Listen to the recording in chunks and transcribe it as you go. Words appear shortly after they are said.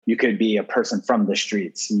you could be a person from the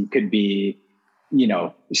streets. You could be,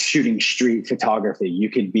 shooting street photography. You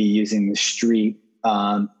could be using the street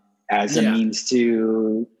as a means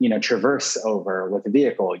to, traverse over with a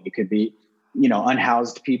vehicle. You could be,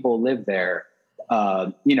 unhoused people live there.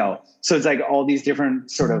 So it's like all these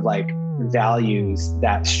different sort of like values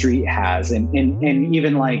that street has. And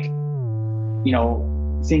even like,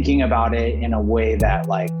 thinking about it in a way that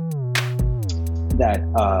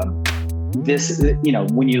this,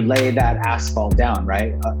 when you lay that asphalt down,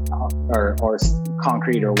 right, or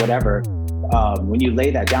concrete or whatever, when you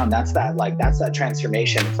lay that down, that's that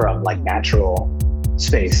transformation from like natural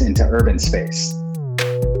space into urban space.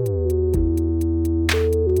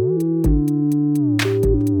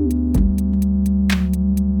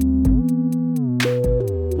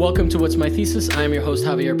 Welcome to What's My Thesis? I am your host,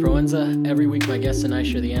 Javier Proenza. Every week, my guests and I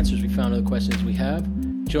share the answers we found to the questions we have.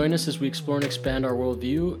 Join us as we explore and expand our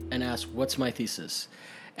worldview and ask, what's my thesis?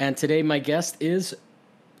 And today, my guest is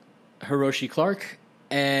Hiroshi Clark.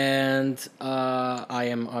 And I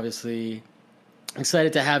am obviously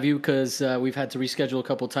excited to have you because we've had to reschedule a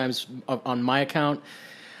couple of times on my account.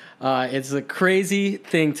 It's a crazy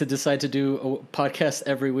thing to decide to do a podcast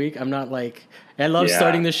every week. I'm not like, I love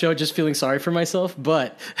starting the show just feeling sorry for myself,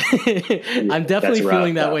 but I'm definitely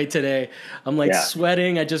feeling that way today. I'm like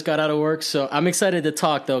sweating. I just got out of work. So I'm excited to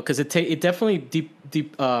talk though, because it definitely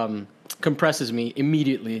deep compresses me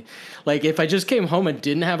immediately. Like if I just came home and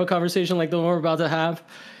didn't have a conversation like the one we're about to have,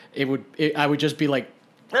 I would just be like,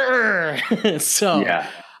 so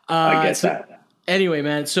I guess that. Anyway,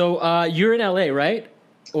 man, so you're in LA, right?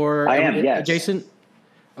 Or I am, yes. Jason?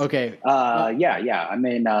 Okay. Yeah.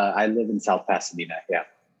 I live in South Pasadena. Yeah.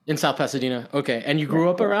 In South Pasadena. Okay. And you grew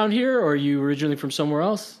up around here, or are you originally from somewhere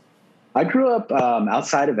else? I grew up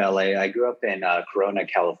outside of LA. I grew up in Corona,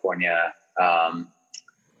 California,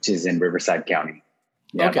 which is in Riverside County.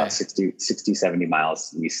 Yeah, okay. About 60, 70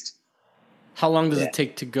 miles east. How long does it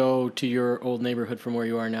take to go to your old neighborhood from where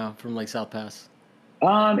you are now, from like South Pass?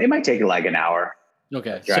 It might take like an hour.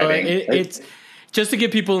 Okay. Driving. So it's just to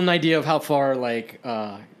give people an idea of how far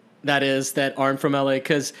that is that aren't from LA,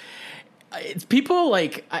 because it's people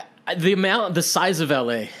like the size of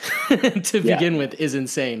LA to begin with is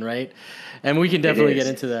insane, right? And we can definitely get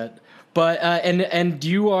into that. But and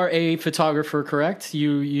you are a photographer, correct? Are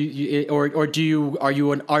you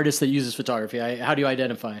an artist that uses photography? How do you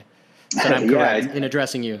identify that I'm correct in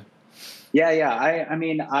addressing you? Yeah.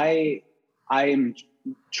 I'm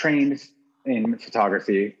trained in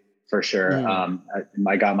photography for sure.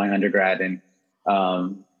 I got my undergrad in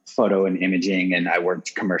photo and imaging, and I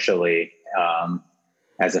worked commercially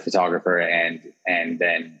as a photographer, and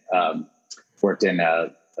then worked in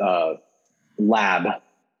a lab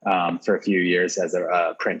for a few years as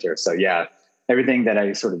a printer. So everything that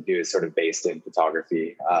I sort of do is sort of based in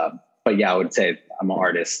photography. But I would say I'm an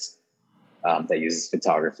artist that uses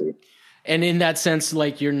photography. And in that sense,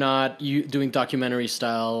 like you're not doing documentary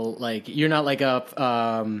style, like you're not like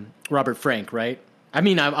a Robert Frank, right? I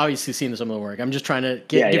mean, I've obviously seen some of the work. I'm just trying to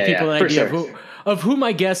give people an idea of who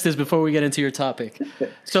my guest is before we get into your topic.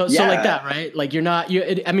 So like that, right? Like you're not,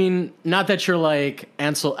 not that you're like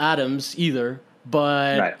Ansel Adams either,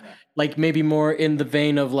 but like maybe more in the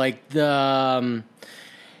vein of like the,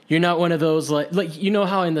 you're not one of those like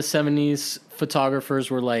how in the 70s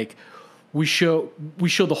photographers were like, we show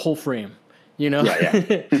the whole frame, You're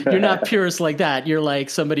not purist like that. You're like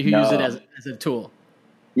somebody who uses it as a tool.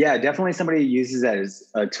 Yeah, definitely somebody who uses that as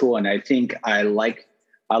a tool. And I think I like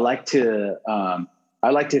to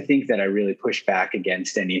think that I really push back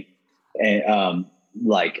against any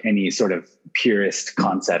sort of purist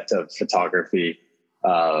concept of photography.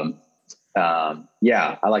 I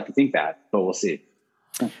like to think that, but we'll see.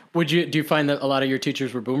 Do you find that a lot of your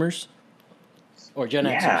teachers were boomers or Gen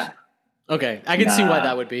Xers? Okay, I can see why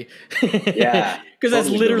that would be. Yeah. Because that's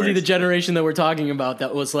literally boomers. The generation that we're talking about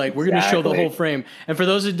that was like, we're going to show the whole frame. And for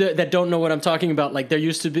those that don't know what I'm talking about, like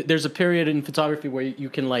there's a period in photography where you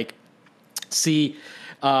can like see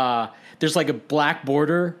there's like a black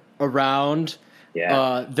border around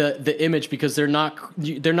the image, because they're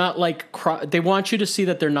not like, they want you to see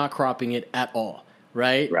that they're not cropping it at all,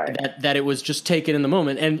 right? That it was just taken in the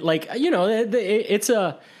moment. And like, it's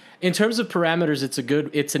in terms of parameters,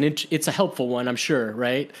 it's a helpful one, I'm sure,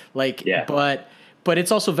 right? Like, but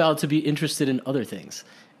it's also valid to be interested in other things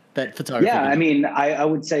that photography. Yeah, I mean, I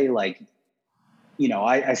would say like,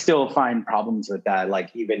 I still find problems with that.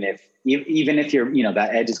 Like even if you're, that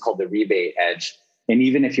edge is called the rebate edge, and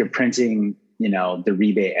even if you're printing, the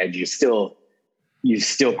rebate edge, you still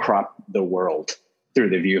crop the world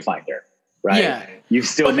through the viewfinder. right? Yeah. You've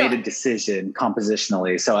still made a decision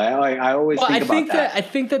compositionally. So I always think that. I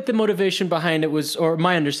think that the motivation behind it was, or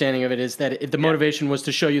my understanding of it is that the motivation was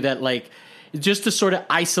to show you that, like, just to sort of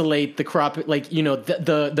isolate the crop, like, you know,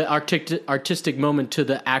 the artistic moment to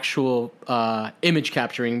the actual image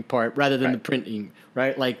capturing part rather than the printing,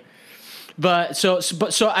 right? Like, but so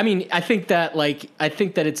I mean, I think that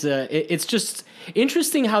it's just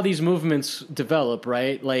interesting how these movements develop,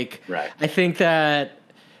 right? Like, I think that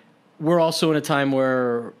we're also in a time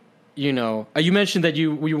where, you know, you mentioned that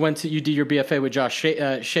you did your BFA with Josh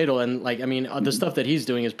Shadle, and, like, I mean, the stuff that he's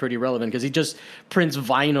doing is pretty relevant because he just prints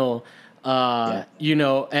vinyl, you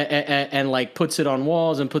know, and like puts it on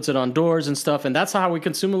walls and puts it on doors and stuff, and that's how we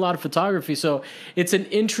consume a lot of photography. So it's an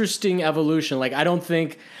interesting evolution. Like, I don't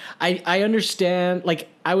think I understand. Like,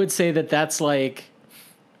 I would say that's like.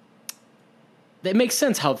 It makes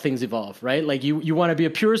sense how things evolve, right? Like, you want to be a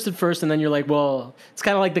purist at first, and then you're like, well, it's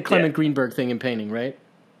kind of like the Clement Greenberg thing in painting, right?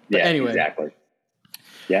 But anyway, exactly.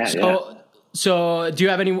 Yeah. So do you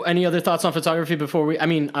have any other thoughts on photography before we? I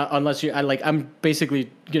mean, unless I'm basically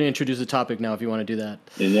going to introduce the topic now. If you want to do that.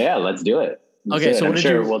 Yeah, let's do it. I'm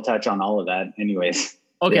sure we'll touch on all of that, anyways.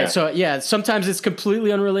 Okay, so sometimes it's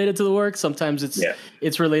completely unrelated to the work. Sometimes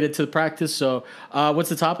it's related to the practice. So, what's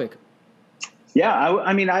the topic? Yeah,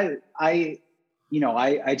 I mean, I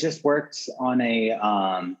just worked on a,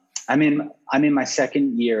 I'm in my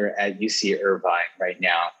second year at UC Irvine right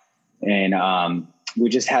now. And we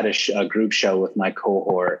just had a group show with my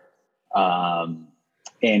cohort. And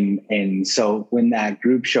so when that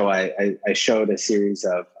group show, I showed a series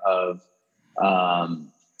of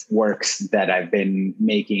works that I've been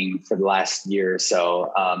making for the last year or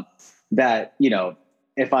so, that, you know,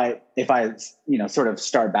 if I, you know, sort of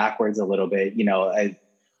start backwards a little bit, you know,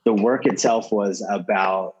 the work itself was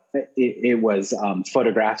about, it was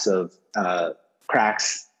photographs of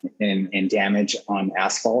cracks and damage on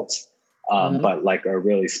asphalt, but like a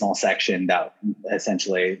really small section that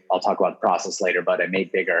essentially, I'll talk about the process later, but I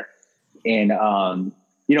made bigger. And,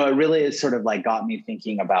 you know, it really is sort of like got me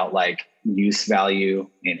thinking about like use value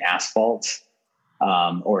in asphalt,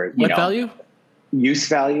 or, you know, value? Use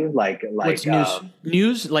value, like what's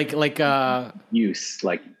news, like use,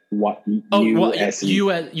 like what?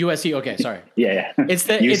 USE. Okay, sorry. yeah. It's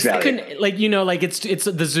like, you know, like it's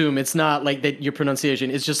the Zoom. It's not like that. Your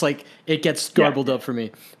pronunciation. It's just like it gets garbled up for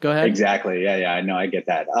me. Go ahead. Exactly. Yeah. I know. I get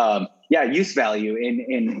that. Use value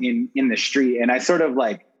in the street, and I sort of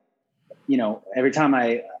like, you know, every time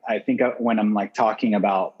I think when I'm like talking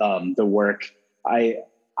about the work,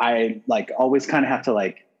 I like always kind of have to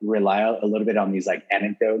like rely a little bit on these like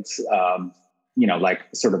anecdotes, you know, like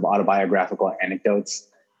sort of autobiographical anecdotes.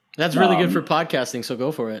 That's really good for podcasting. So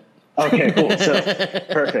go for it. Okay, cool. So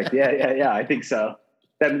perfect. Yeah. I think so.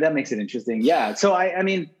 That makes it interesting. Yeah. So I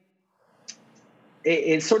mean,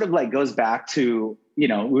 it sort of like goes back to, you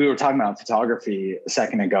know, we were talking about photography a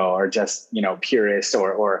second ago, or just, you know, purist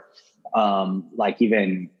or like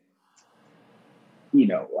even, you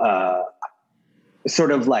know,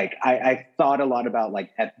 sort of like I thought a lot about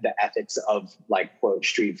like the ethics of like quote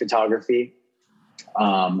street photography.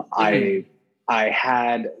 I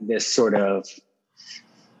had this sort of,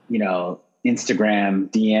 you know, Instagram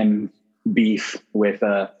DM beef with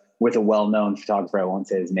a well-known photographer. I won't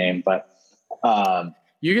say his name, but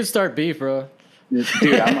you can start beef, bro.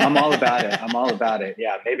 Dude, I'm all about it. I'm all about it.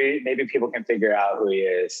 Yeah, maybe people can figure out who he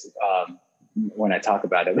is when I talk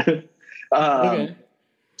about it. Okay.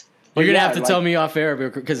 You're gonna have to tell me off air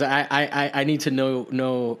because I need to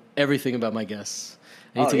know everything about my guests.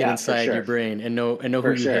 I need to get inside your brain and know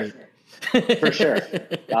who you hate. For sure.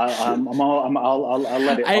 I'll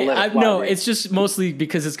let it fly. No, it's just mostly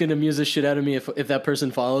because it's going to amuse the shit out of me if that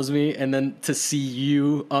person follows me, and then to see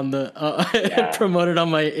you on the promoted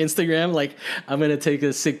on my Instagram, like I'm going to take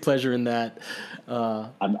a sick pleasure in that.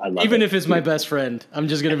 Even if it's my best friend, I'm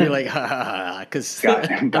just going to be like, ha ha ha, because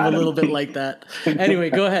I'm a little bit like that.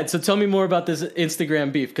 Anyway, go ahead. So tell me more about this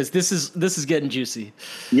Instagram beef, because this is getting juicy.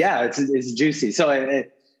 Yeah, it's juicy. So I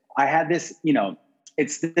had this, you know,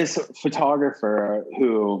 it's this photographer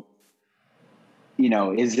who, you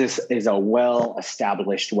know, is a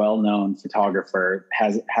well-established, well-known photographer,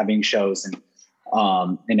 having shows and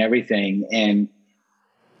everything. And,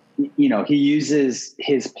 you know, he uses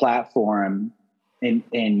his platform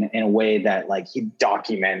in a way that like he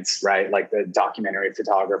documents, right? Like the documentary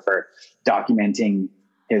photographer documenting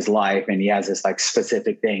his life. And he has this like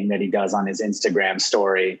specific thing that he does on his Instagram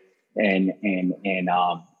story and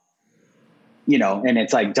you know, and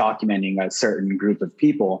it's like documenting a certain group of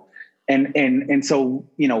people. And so,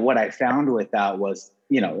 you know, what I found with that was,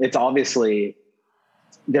 you know, it's obviously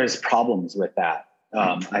there's problems with that.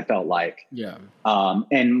 I felt like. Yeah.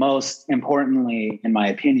 And most importantly, in my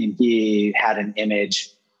opinion, he had an image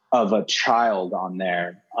of a child on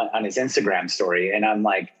there on his Instagram story. And I'm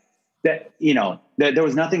like, that, you know, there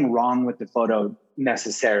was nothing wrong with the photo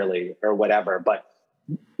necessarily or whatever, but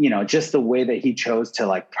you know, just the way that he chose to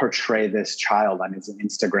like portray this child on his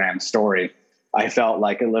Instagram story, I felt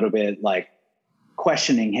like a little bit like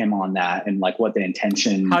questioning him on that and like what the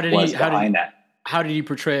intention was behind that. How did he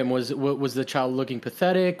portray him? Was the child looking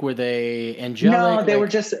pathetic? Were they angelic? No, they were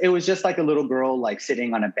just, it was just like a little girl, like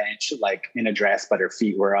sitting on a bench, like in a dress, but her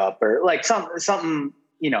feet were up, or like something,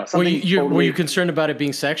 you know, something. Were you concerned about it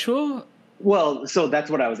being sexual? Well, so that's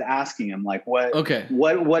what I was asking him. Like, what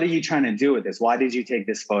are you trying to do with this? Why did you take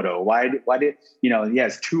this photo? Why did, you know, he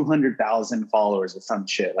has 200,000 followers or some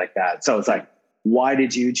shit like that. So it's like, why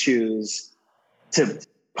did you choose to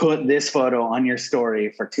put this photo on your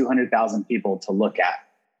story for 200,000 people to look at?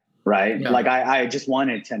 Right. Yeah. Like I just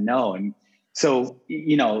wanted to know. And so,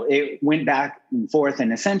 you know, it went back and forth,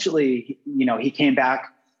 and essentially, you know, he came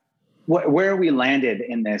back. Where we landed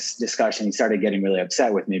in this discussion, he started getting really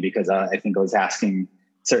upset with me because I think I was asking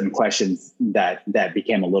certain questions that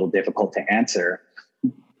became a little difficult to answer,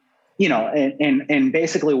 you know, and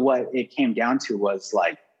basically what it came down to was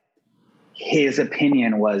like, his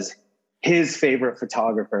opinion was his favorite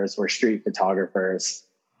photographers were street photographers,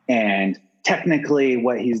 and technically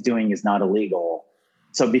what he's doing is not illegal.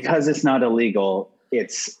 So because it's not illegal,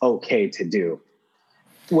 it's okay to do.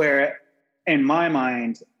 Where in my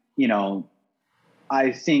mind, you know,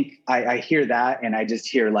 I think I hear that and I just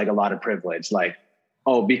hear like a lot of privilege, like,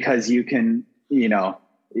 oh, because you can, you know,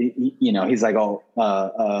 he's like,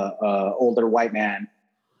 older white man,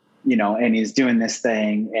 you know, and he's doing this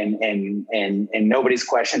thing and nobody's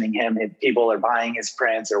questioning him. And people are buying his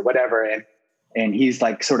prints or whatever. And he's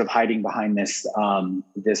like sort of hiding behind this,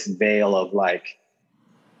 this veil of like,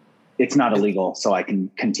 it's not illegal, so I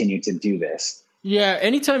can continue to do this. Yeah,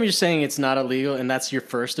 anytime you're saying it's not illegal and that's your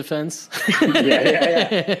first offense.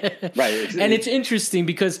 yeah. Right. And it's interesting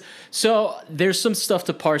because so there's some stuff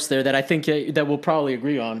to parse there that I think that we'll probably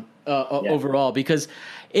agree on overall, because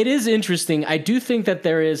it is interesting. I do think that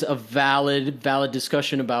there is a valid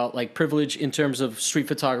discussion about like privilege in terms of street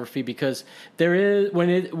photography, because there is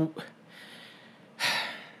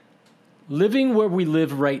living where we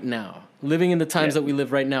live right now, living in the times that we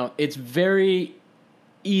live right now, it's very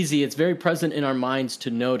easy, it's very present in our minds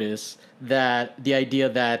to notice that the idea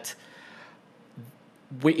that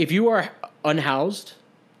if you are unhoused,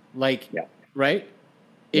 like, right?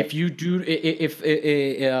 If you do,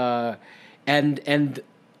 and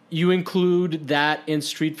you include that in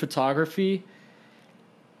street photography,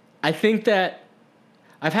 I think that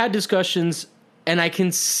I've had discussions and I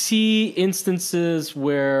can see instances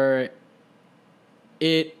where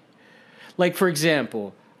it, like, for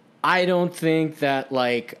example, I don't think that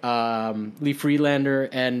like Lee Freelander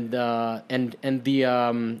and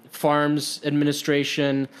the Farms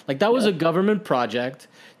Administration, like that was a government project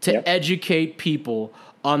to educate people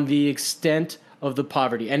on the extent of the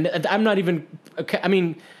poverty. And I'm not even, I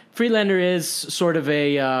mean, Freelander is sort of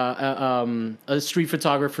a street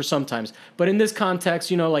photographer sometimes, but in this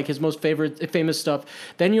context, you know, like his most famous stuff.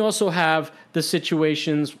 Then you also have the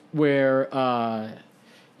situations where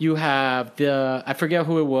you have I forget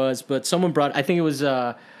who it was, but someone brought, I think it was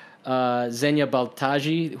Zenia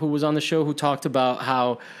Baltaji, who was on the show, who talked about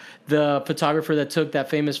how the photographer that took that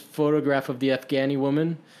famous photograph of the Afghani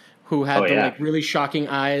woman who had like really shocking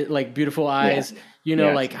eye, like beautiful eyes, you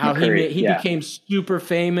know, like how he became super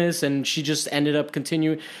famous and she just ended up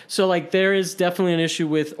continuing. So like there is definitely an issue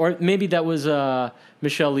with, or maybe that was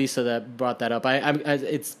Michelle Lisa that brought that up. I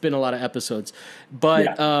it's been a lot of episodes,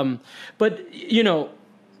 but you know,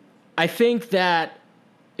 I think that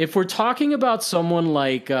if we're talking about someone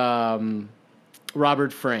like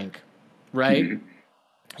Robert Frank, right? Mm-hmm.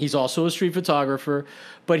 He's also a street photographer,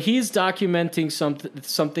 but he's documenting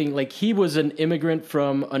something like he was an immigrant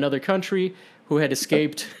from another country who had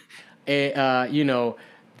escaped the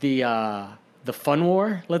fun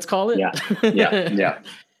war, let's call it. Yeah.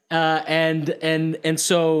 And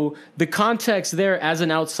so the context there, as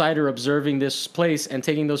an outsider observing this place and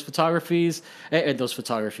taking those photographies, I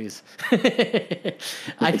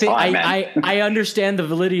think I understand the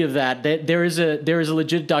validity of that. That there is a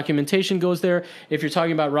legit documentation goes there. If you're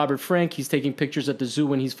talking about Robert Frank, he's taking pictures at the zoo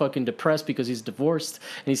when he's fucking depressed because he's divorced,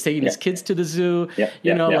 and he's taking his kids to the zoo.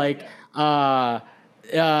 You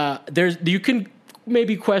can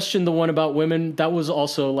maybe question the one about women. That was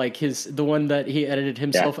also like the one that he edited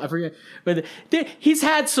himself. I forget, but he's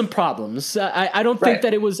had some problems. I don't think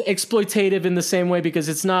that it was exploitative in the same way, because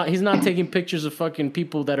he's not taking pictures of fucking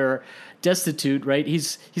people that are destitute, right?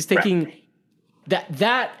 He's taking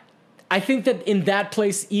that. I think that in that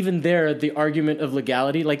place, even there, the argument of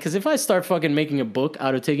legality, like, because if I start fucking making a book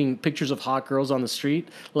out of taking pictures of hot girls on the street,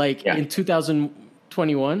 like in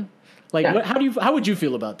 2021, like how would you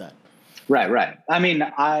feel about that? Right. I mean,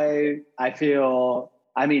 I feel.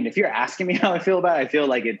 I mean, if you're asking me how I feel about it, I feel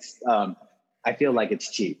like it's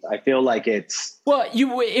cheap. I feel like it's. Well,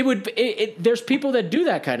 there's people that do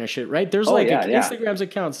that kind of shit, right? There's Instagram's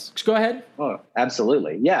accounts. Go ahead. Oh,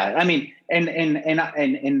 absolutely. Yeah. I mean, and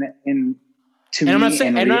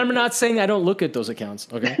I'm not saying I don't look at those accounts.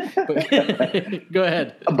 Okay. Go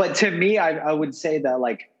ahead. But to me, I would say that,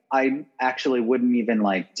 like, I actually wouldn't even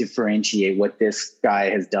like differentiate what this guy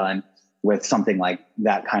has done with something like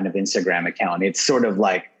that kind of Instagram account. It's sort of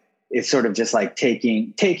just like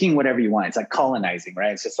taking whatever you want. It's like colonizing,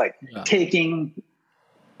 right? It's just like taking,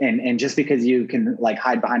 and just because you can like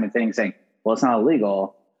hide behind a thing saying, well, it's not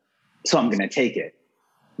illegal, so I'm going to take it.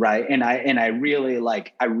 Right. And I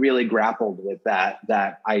really grappled with that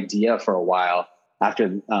idea for a while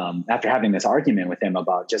after having this argument with him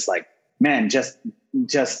about just like, man, just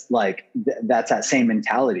like that's that same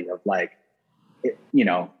mentality of like,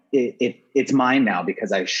 it's mine now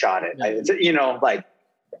because I shot it.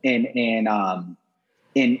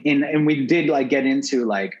 And we did like get into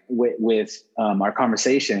like with our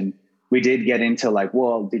conversation, we did get into like,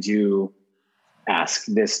 well, did you ask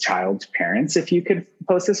this child's parents if you could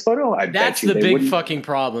post this photo? That's the big fucking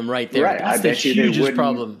problem right there. Right. That's the hugest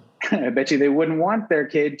problem. I bet you they wouldn't want their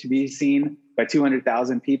kid to be seen by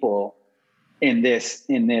 200,000 people in this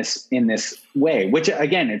way, which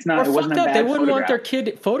again, it wasn't a bad They wouldn't photograph. want their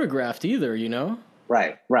kid photographed either,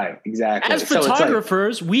 Right, exactly. As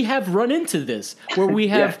photographers, we have run into this where we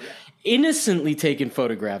have innocently taken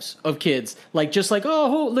photographs of kids, like just like,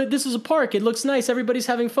 this is a park, it looks nice, everybody's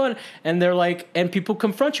having fun, and they're like, and people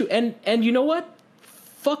confront you, and you know what?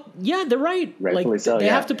 Fuck yeah, they're right. Rightfully like they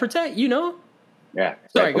have to protect, Yeah.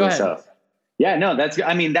 Sorry, go ahead. So. Yeah, no, that's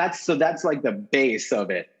like the base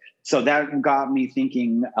of it. So that got me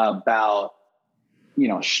thinking about,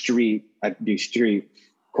 street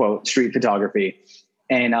photography.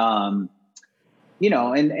 And, and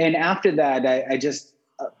after that, I just,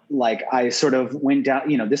 I sort of went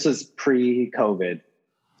down, this was pre-COVID,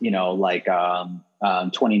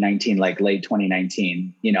 2019, like late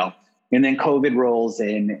 2019, and then COVID rolls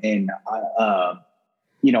in and,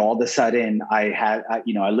 all of a sudden I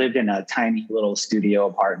lived in a tiny little studio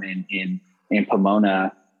apartment in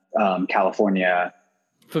Pomona, California,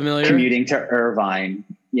 familiar, commuting to Irvine,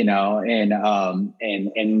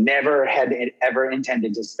 and never had ever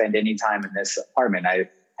intended to spend any time in this apartment. I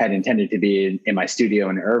had intended to be in my studio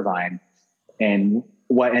in Irvine. And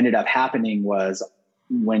what ended up happening was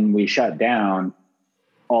when we shut down,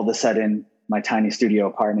 all of a sudden my tiny studio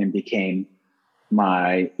apartment became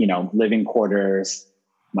my, living quarters,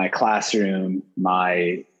 my classroom,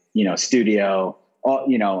 my, studio,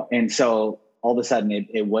 and so all of a sudden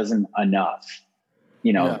it wasn't enough,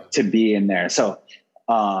 to be in there. So,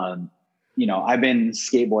 I've been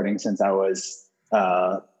skateboarding since I was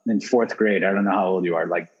in fourth grade. I don't know how old you are,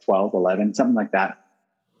 like 12, 11, something like that.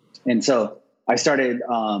 And so I started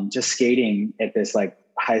just skating at this like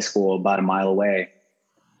high school about a mile away,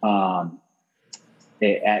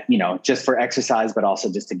 just for exercise, but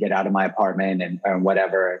also just to get out of my apartment and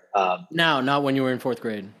whatever. Now, not when you were in fourth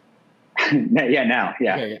grade. Now.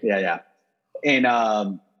 Yeah. And,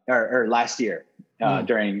 or last year,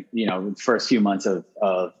 during, the first few months of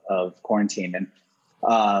quarantine. And,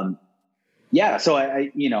 so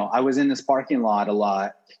I was in this parking lot a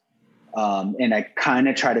lot. And I kind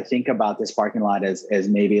of try to think about this parking lot as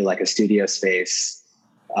maybe like a studio space,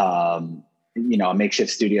 a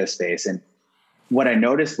makeshift studio space. And what I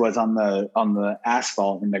noticed was on the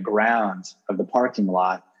asphalt in the ground of the parking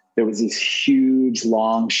lot, there was these huge,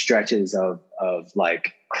 long stretches of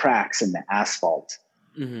like cracks in the asphalt,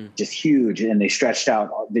 just huge. And they stretched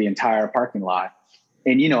out the entire parking lot.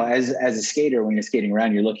 And, as a skater, when you're skating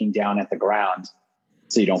around, you're looking down at the ground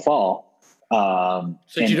so you don't fall. So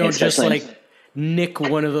you don't just like nick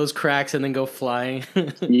one of those cracks and then go flying.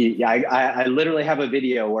 Yeah, I literally have a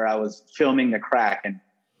video where I was filming the crack and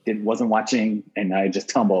wasn't watching and I just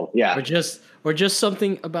tumbled. Yeah. Or just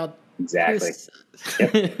something about exactly.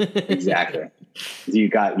 Yep. Exactly. You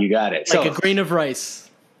got it. Like a grain of rice.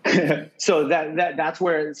 So that's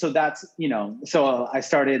where, so I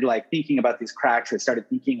started like thinking about these cracks. I started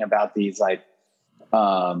thinking about these like,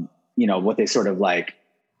 what they sort of like,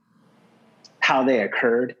 how they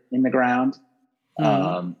occurred in the ground.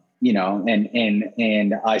 And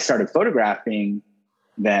I started photographing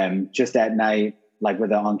them just at night, like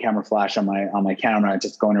with an on-camera flash on my camera,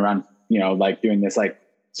 just going around, like doing this like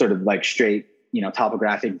sort of like straight,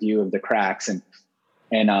 topographic view of the cracks and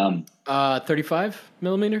 35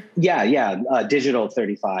 millimeter. Digital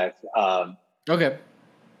 35. Okay.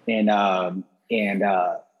 So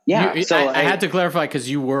I had to clarify because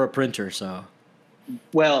you were a printer, so.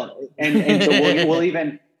 Well, and so we'll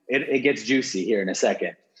even, it gets juicy here in a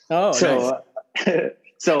second. Oh, so, nice.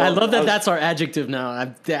 So I love that that's our adjective now. I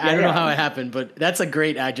don't know how it happened, but that's a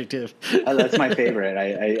great adjective. That's my favorite.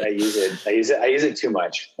 I use it too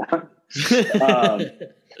much. So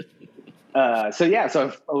I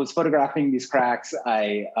was photographing these cracks.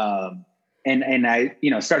 I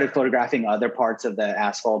started photographing other parts of the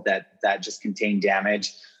asphalt that just contained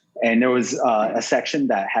damage. And there was a section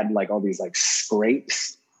that had like all these like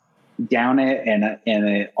scrapes down it. And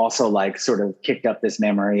it also like sort of kicked up this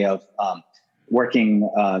memory of working,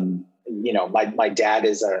 my dad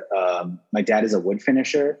is a wood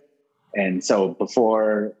finisher. And so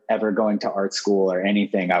before ever going to art school or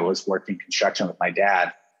anything, I was working construction with my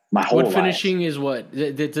dad my whole life. Wood finishing is what?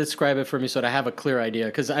 Describe it for me so that I have a clear idea.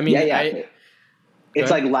 Because I mean,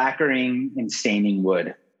 it's like lacquering and staining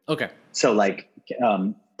wood. Okay. So like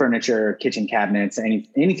furniture, kitchen cabinets,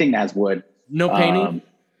 anything that has wood. No painting.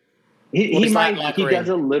 He does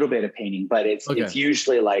a little bit of painting, but it's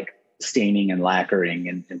usually like staining and lacquering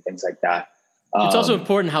and things like that. It's also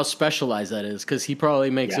important how specialized that is because he probably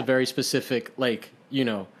makes a very specific, like,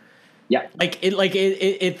 Yeah.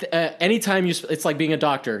 Anytime it's like being a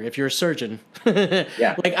doctor, if you're a surgeon,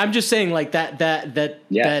 like I'm just saying like that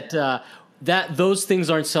those things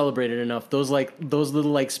aren't celebrated enough. Those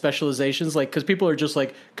little like specializations, like, cause people are just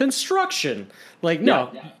like construction, like,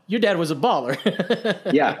 no, your dad was a baller.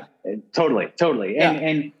 Yeah, totally. Yeah.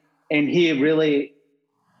 And he really,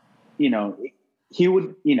 he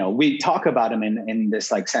would, we talk about him in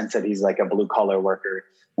this like sense that he's like a blue collar worker.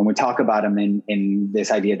 And we talk about him in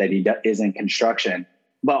this idea that he is in construction,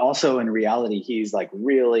 but also in reality, he's like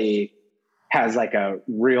really has like a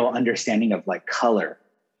real understanding of like color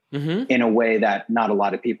in a way that not a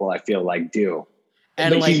lot of people I feel like do.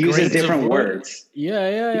 And like he uses different words.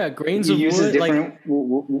 Yeah. Grains of wood. He uses different,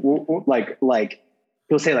 like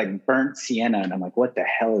he'll say like burnt sienna. And I'm like, what the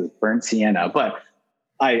hell is burnt sienna? But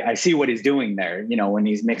I see what he's doing there, when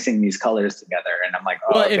he's mixing these colors together, and I'm like,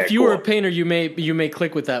 oh, well, okay, if you were a painter, you may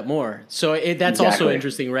click with that more. So that's also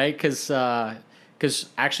interesting, right? Because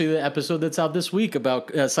actually the episode that's out this week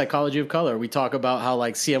about psychology of color, we talk about how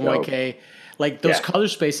like CMYK, like those color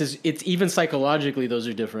spaces, it's even psychologically those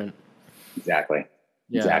are different. Exactly.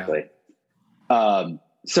 Yeah. Exactly.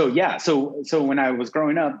 So when I was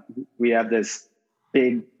growing up, we have this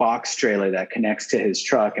big box trailer that connects to his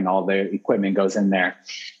truck and all the equipment goes in there.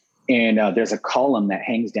 And there's a column that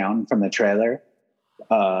hangs down from the trailer.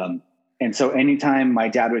 And so anytime my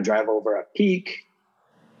dad would drive over a peak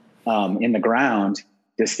in the ground,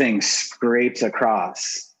 this thing scrapes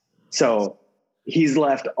across. So he's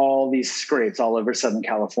left all these scrapes all over Southern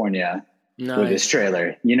California with his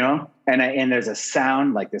trailer, and there's a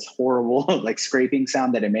sound like this horrible, like scraping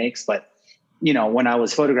sound that it makes. But when I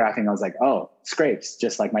was photographing, I was like, oh, scrapes,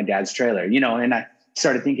 just like my dad's trailer, and I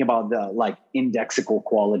started thinking about the like indexical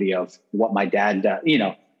quality of what my dad,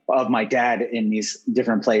 of my dad in these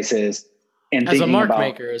different places. And as a mark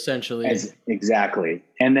maker, essentially. Exactly.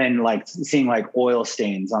 And then like seeing like oil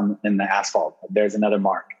stains in the asphalt. There's another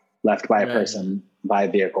mark left by a person, by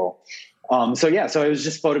a vehicle. So I was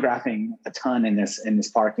just photographing a ton in this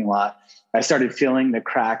parking lot. I started filling the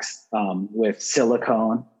cracks with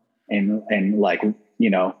silicone. And like,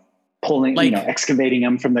 pulling, excavating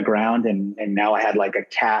them from the ground. And now I had like a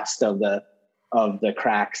cast of the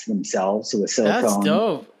cracks themselves with silicone. That's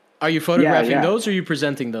dope. Are you photographing those or are you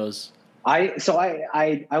presenting those? I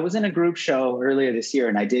was in a group show earlier this year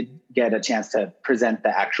and I did get a chance to present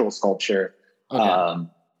the actual sculpture.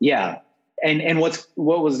 Okay. And what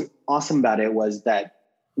was awesome about it was that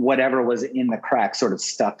whatever was in the crack sort of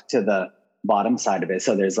stuck to the bottom side of it.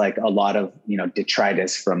 So there's like a lot of,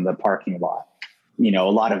 detritus from the parking lot, a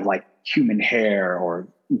lot of like human hair or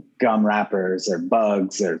gum wrappers or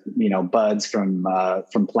bugs or, buds from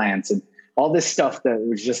plants and all this stuff that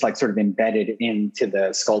was just like sort of embedded into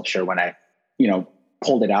the sculpture when I,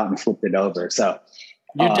 pulled it out and flipped it over. So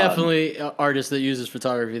you're definitely an artist that uses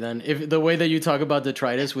photography then. If the way that you talk about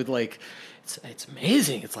detritus with like, it's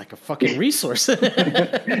amazing. It's like a fucking resource. Yeah,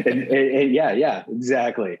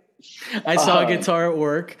 exactly. I saw a guitar at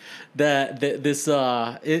work now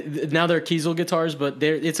they're Kiesel guitars, but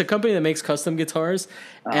it's a company that makes custom guitars,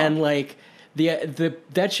 and like the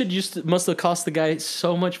that must have cost the guy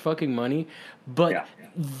so much fucking money, but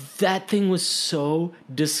that thing was so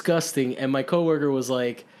disgusting, and my coworker was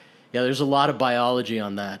like, yeah, there's a lot of biology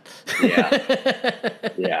on that.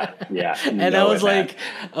 Yeah. And I was like,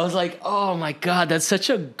 oh my God, that's such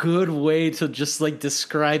a good way to just like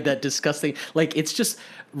describe that disgusting, like it's just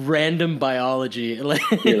random biology. Like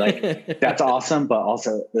you're like, that's awesome, but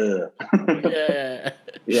also, ugh.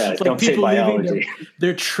 Yeah. It's don't like people say biology.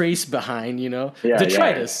 their trace behind, Yeah,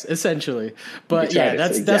 detritus, essentially. But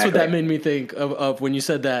detritus, that's what that made me think of when you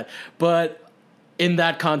said that. But in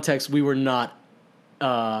that context, we were not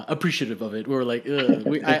appreciative of it. We were like,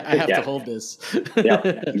 I have to hold this. Yeah,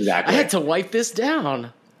 exactly. I had to wipe this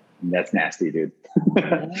down. That's nasty, dude.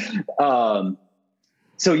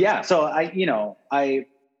 So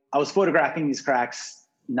I was photographing these cracks,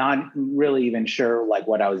 not really even sure like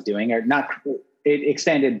what I was doing, or not. It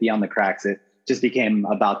extended beyond the cracks. It just became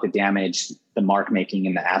about the damage, the mark making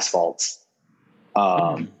in the asphalts.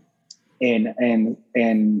 So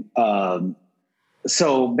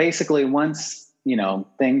basically once,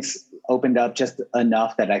 things opened up just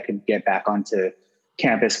enough that I could get back onto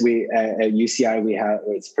campus. We at UCI,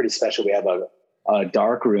 it's pretty special. We have a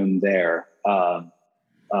dark room there for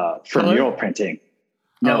mural printing.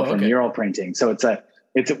 For mural printing. So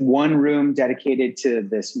it's one room dedicated to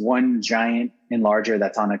this one giant enlarger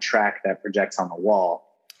that's on a track that projects on the wall.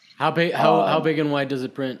 How big and wide does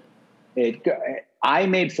it print? I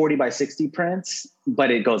made 40 by 60 prints,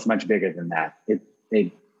 but it goes much bigger than that. It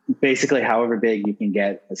basically however big you can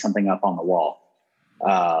get something up on the wall.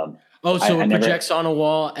 It projects on a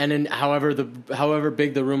wall, and then however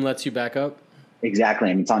big the room lets you back up? Exactly.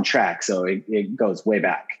 I mean, it's on track, so it goes way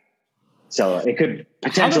back. So it could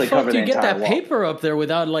potentially cover the entire wall. How the fuck do you get that paper up there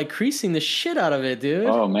without like creasing the shit out of it, dude?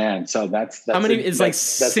 Oh man, so that's how many? It's like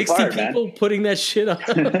 60 people putting that shit on.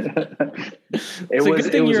 It's a good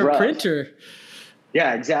thing you're a printer.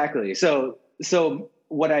 Yeah, exactly. So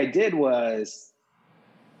what I did was,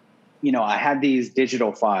 I had these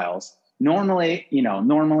digital files. Normally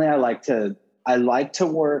I like to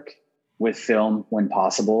work with film when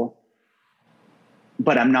possible.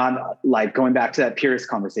 But I'm not, like, going back to that purist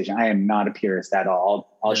conversation. I am not a purist at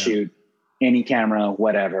all. I'll shoot any camera,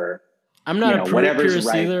 whatever. I'm not a purist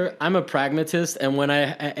either. I'm a pragmatist, and when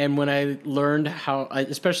I learned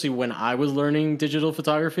especially when I was learning digital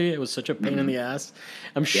photography, it was such a pain in the ass.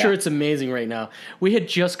 I'm sure it's amazing right now. We had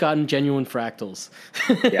just gotten genuine fractals.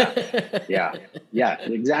 Yeah,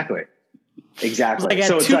 exactly. Like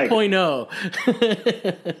at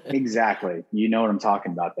 2.0. Exactly. You know what I'm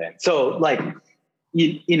talking about then. So like,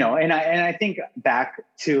 and I think back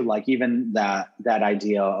to like even that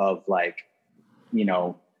idea of like,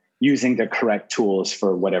 using the correct tools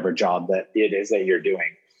for whatever job that it is that you're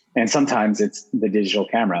doing. And sometimes it's the digital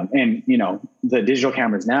camera, and, the digital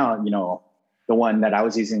cameras now, the one that I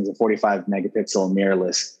was using is a 45 megapixel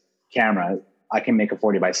mirrorless camera. I can make a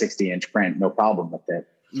 40 by 60 inch print, no problem with it.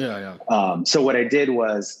 Yeah. So what I did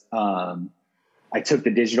was, I took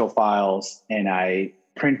the digital files and I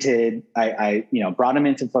printed, I brought them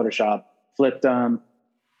into Photoshop, flipped them,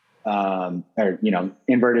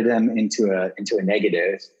 inverted them into a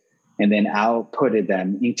negative, and then outputted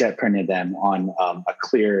them, inkjet printed them on a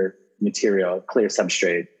clear material, clear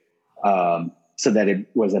substrate, so that it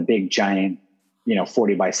was a big giant,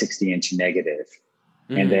 40 by 60 inch negative.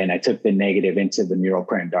 Mm-hmm. And then I took the negative into the mural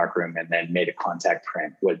print darkroom and then made a contact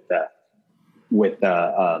print with the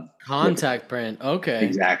contact print. Okay.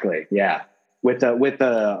 Exactly. Yeah. With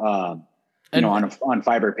on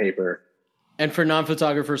fiber paper. And for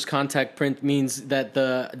non-photographers, contact print means that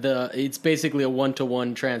it's basically a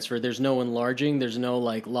 1-to-1 transfer. There's no enlarging. There's no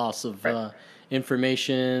like loss of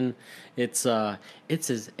information. There's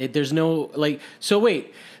no like. So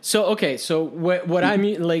wait. So okay. So what I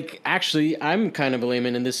mean, like, actually, I'm kind of a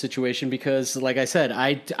layman in this situation because, like I said,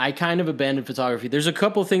 I kind of abandoned photography. There's a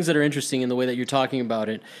couple things that are interesting in the way that you're talking about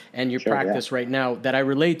it and your practice right now that I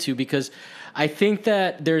relate to, because I think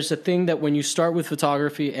that there's a thing that when you start with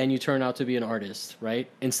photography and you turn out to be an artist, right?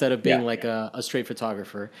 Instead of being a straight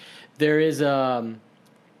photographer, there is, I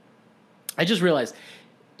just realized,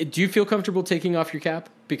 do you feel comfortable taking off your cap?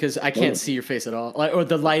 Because I can't see your face at all. Or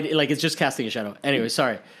the light, like it's just casting a shadow. Anyway,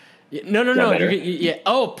 sorry. No. Yeah.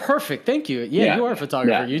 Oh, perfect. Thank you. Yeah, you are a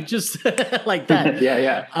photographer. You just like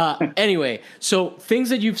that. Anyway, so things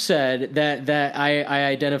that you've said that I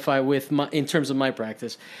identify with in terms of my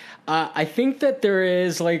practice. I think that there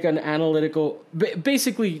is like an analytical,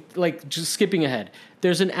 basically like just skipping ahead.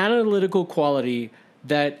 There's an analytical quality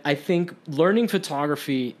that I think learning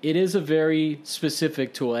photography, it is a very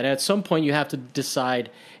specific tool. And at some point you have to decide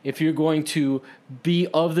if you're going to be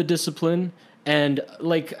of the discipline and,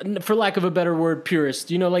 like, for lack of a better word,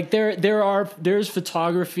 purist. You know, like there's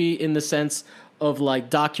photography in the sense of like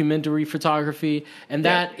documentary photography, and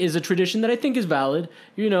that is a tradition that I think is valid.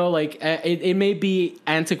 You know, like it may be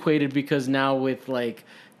antiquated because now with like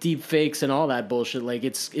deep fakes and all that bullshit, like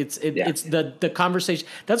it's the conversation.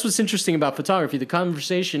 That's what's interesting about photography. The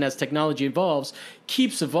conversation as technology evolves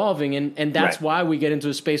keeps evolving, and that's why we get into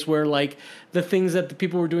a space where like the things that the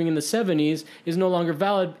people were doing in the 70s is no longer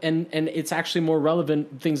valid, and it's actually more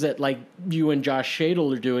relevant things that like you and Josh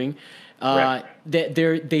Shadle are doing.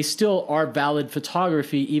 They still are valid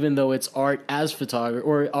photography, even though it's art as photography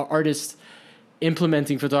or artists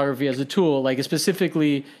implementing photography as a tool. Like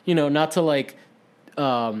specifically, you know, not to like.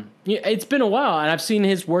 It's been a while, and I've seen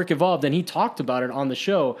his work evolve, and he talked about it on the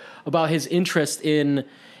show about his interest in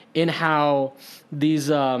how these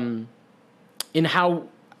in how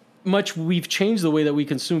much we've changed the way that we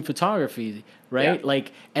consume photography, right?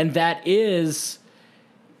 Like, and that is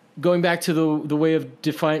going back to the way of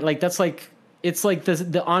define, like that's like it's like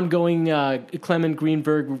the ongoing Clement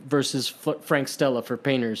Greenberg versus Frank Stella for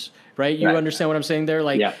painters, right? You understand what I'm saying there?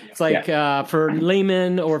 Like it's like for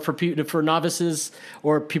laymen or for novices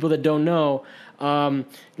or people that don't know,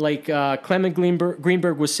 like Clement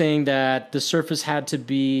Greenberg was saying that the surface had to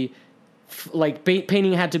be like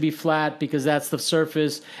painting had to be flat because that's the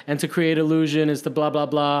surface, and to create illusion is the blah blah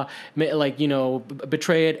blah, like, you know,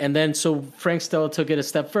 betray it. And then so Frank Stella took it a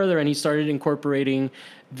step further, and he started incorporating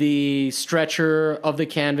the stretcher of the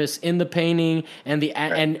canvas in the painting, and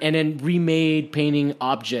and then remade painting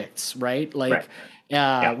objects, right? Like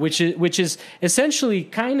which is essentially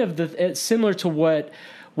kind of similar to what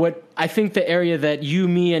I think the area that you,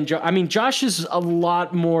 me, and I mean, Josh is a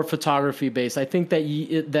lot more photography based. I think that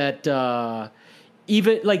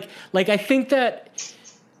even like I think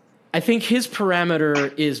his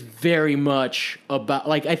parameter is very much about,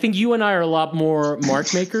 like, I think you and I are a lot more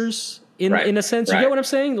mark makers in a sense. You get what I'm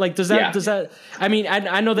saying? Like, does that, I mean,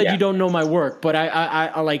 I know that you don't know my work, but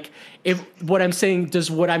I like, if what I'm saying, does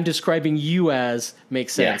what I'm describing you as make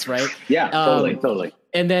sense, right? Yeah, totally.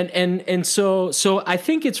 And then and so I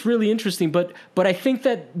think it's really interesting, but I think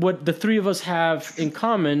that what the three of us have in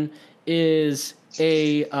common is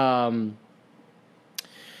a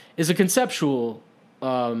conceptual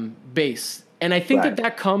base, and I think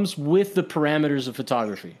that comes with the parameters of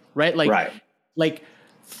photography, right? Like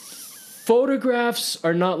photographs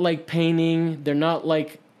are not like painting; they're not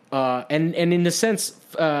like and in the sense.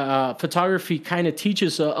 Photography kind of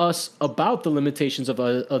teaches us about the limitations of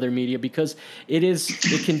other media, because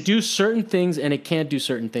it can do certain things and it can't do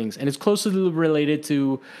certain things, and it's closely related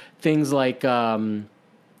to things like film.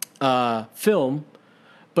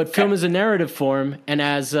 But film is a narrative form, and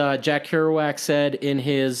as Jack Kerouac said in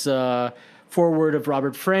his foreword of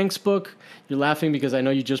Robert Frank's book, you're laughing because I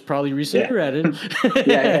know you just probably recently read it.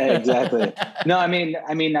 yeah, exactly. No, I mean,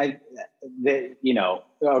 you know.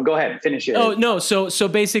 Oh, go ahead, finish it. Oh no, so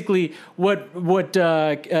basically, what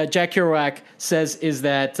Jack Kerouac says is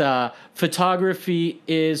that photography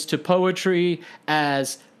is to poetry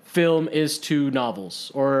as film is to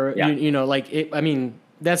novels, or you know, like I mean,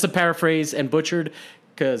 that's a paraphrase and butchered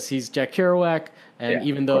because he's Jack Kerouac, and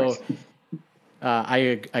even though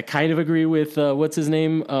I kind of agree with what's his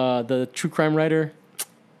name, the true crime writer,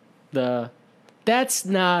 that's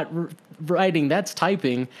not writing, that's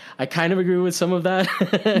typing. I kind of agree with some of that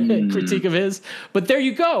critique of his, but there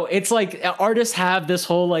you go. It's like artists have this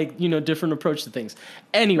whole, like, you know, different approach to things.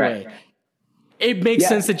 Anyway, it makes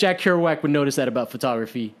sense that Jack Kerouac would notice that about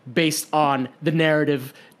photography based on the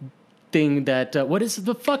narrative thing that what is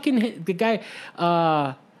the guy?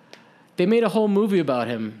 They made a whole movie about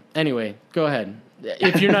him. Anyway, go ahead.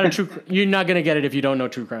 If you're not you're not gonna get it if you don't know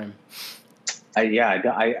true crime.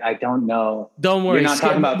 I don't know. Don't worry. You're not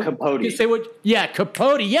talking about Capote. You say what? Yeah,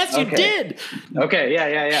 Capote. Yes, you did. Okay.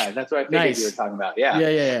 Yeah. That's what I figured you were talking about.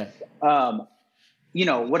 Yeah. You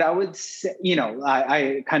know, what I would say, you know,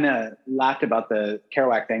 I kind of laughed about the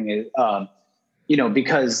Kerouac thing is, you know,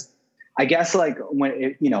 because I guess like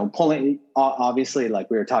when, you know, pulling, obviously, like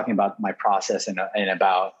we were talking about my process and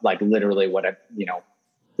about like literally what you know,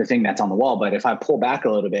 the thing that's on the wall. But if I pull back a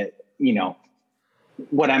little bit, you know,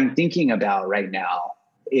 what I'm thinking about right now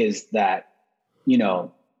is that, you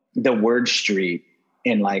know, the word street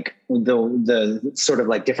and like the sort of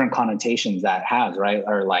like different connotations that has, right?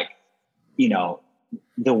 Or like, you know,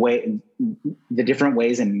 the different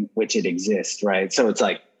ways in which it exists, right? So it's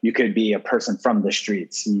like, you could be a person from the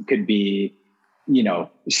streets. You could be, you know,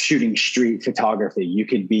 shooting street photography. You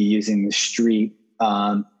could be using the street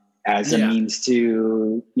as a means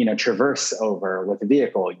to, traverse over with a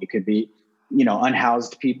vehicle. You could be,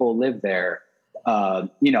 unhoused people live there.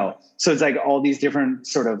 So it's like all these different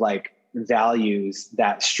sort of like values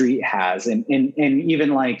that street has, and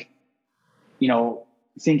even like,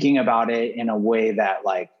 thinking about it in a way that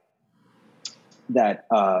like that,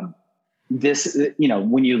 this,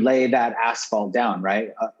 when you lay that asphalt down,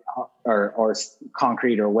 right, or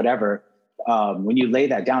concrete or whatever, when you lay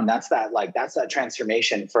that down, that's that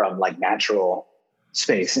transformation from like natural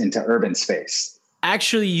space into urban space.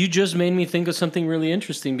 Actually, you just made me think of something really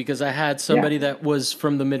interesting, because I had somebody that was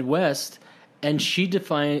from the Midwest, and she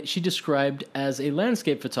described as a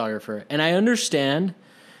landscape photographer. And I understand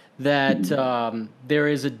that there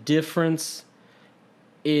is a difference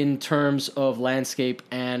in terms of landscape,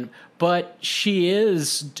 but her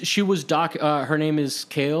name is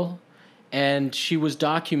Kale, and she was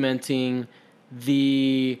documenting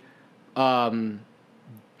the,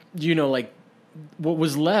 like what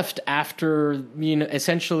was left after,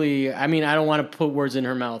 essentially, I mean, I don't want to put words in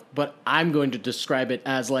her mouth, but I'm going to describe it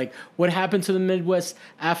as like what happened to the Midwest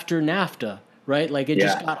after NAFTA, right? Like it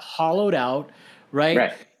just got hollowed out,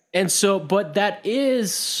 right? And so, but that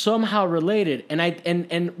is somehow related.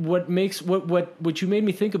 And what makes, what you made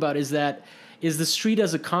me think about is the street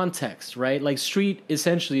as a context, right? Like street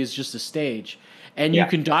essentially is just a stage. And you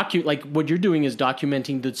can like what you're doing is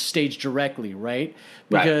documenting the stage directly, right?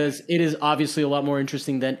 Because it is obviously a lot more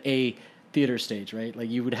interesting than a theater stage, right? Like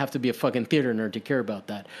you would have to be a fucking theater nerd to care about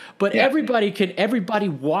that. But everybody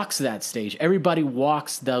walks that stage. Everybody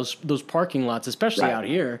walks those parking lots, especially out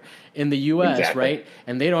here in the US, right?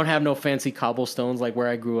 And they don't have no fancy cobblestones like where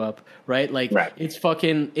I grew up, right? Like it's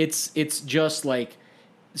fucking, it's just like,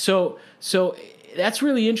 so that's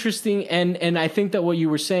really interesting. And I think that what you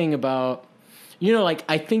were saying about, like,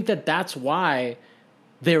 I think that that's why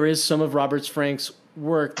there is some of Robert Frank's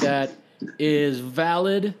work that is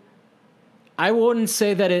valid. I wouldn't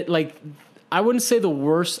say that I wouldn't say the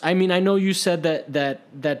worst. I mean, I know you said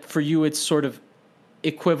that for you it's sort of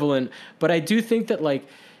equivalent, but I do think that like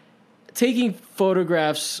taking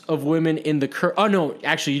photographs of women in the oh no,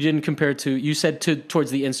 actually you didn't compare to, you said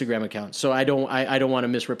towards the Instagram account. So I don't want to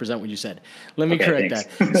misrepresent what you said. Let me correct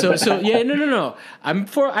that. So yeah, no.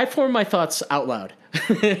 I form my thoughts out loud.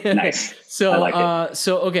 Nice. So I like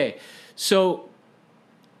it. So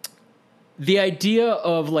the idea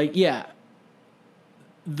of like, I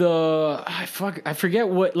forget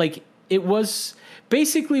what, like, it was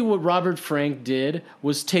basically what Robert Frank did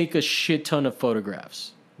was take a shit ton of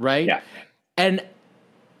photographs, right? Yeah. And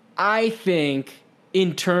I think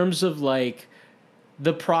in terms of like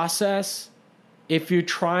the process, if you're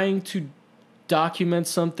trying to document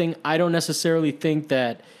something, I don't necessarily think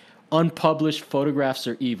that unpublished photographs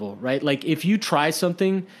are evil, right? Like if you try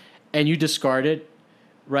something and you discard it,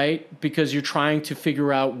 right? Because you're trying to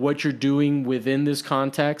figure out what you're doing within this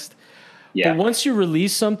context. Yeah. But once you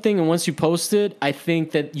release something and once you post it, I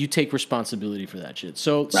think that you take responsibility for that shit.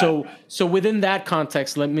 So within that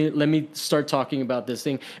context, let me start talking about this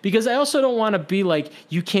thing, because I also don't want to be like,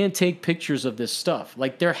 you can't take pictures of this stuff.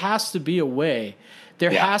 Like there has to be a way.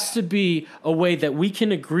 There has to be a way that we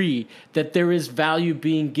can agree that there is value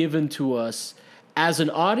being given to us as an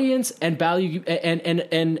audience, and value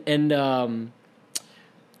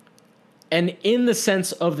and in the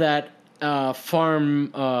sense of that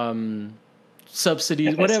farm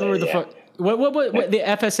subsidies, FSA, whatever the fuck, what the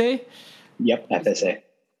FSA? Yep, FSA,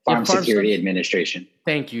 Farm Security Administration.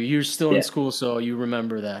 Thank you. You're still in school, so you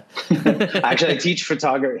remember that. Actually, I teach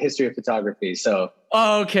history of photography. So.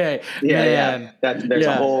 Oh, okay. Yeah. There's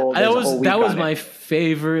a whole. That was my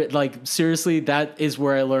favorite. Like seriously, that is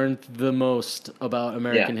where I learned the most about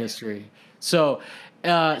American history. So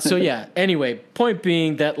yeah. Anyway, point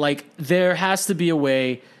being that like there has to be a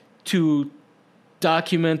way to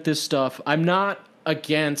document this stuff. I'm not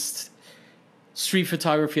against street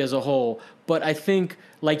photography as a whole, but I think,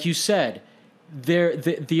 like you said,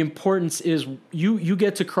 the importance is you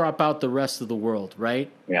get to crop out the rest of the world,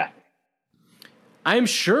 right? Yeah. I'm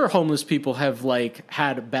sure homeless people have like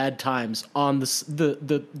had bad times on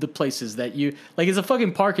the places that you like. It's a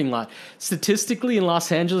fucking parking lot. Statistically, in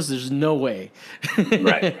Los Angeles, there's no way.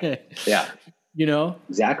 Right. Yeah. You know?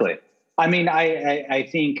 Exactly. I mean, I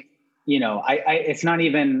think, it's not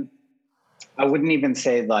even, I wouldn't even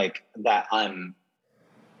say like that I'm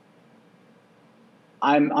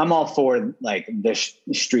all for like the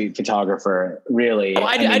street photographer, really. Oh,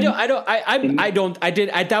 I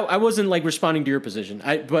wasn't like responding to your position.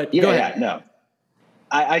 Go ahead. Yeah, no.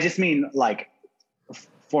 I just mean like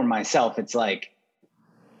for myself, it's like,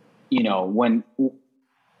 when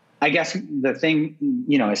I guess the thing,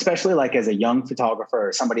 especially like as a young photographer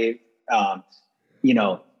or somebody, I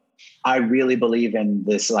really believe in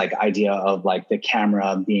this like idea of like the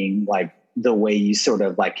camera being like the way you sort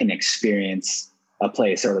of like can experience a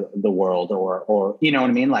place or the world or, you know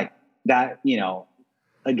what I mean? Like that,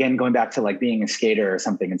 again, going back to like being a skater or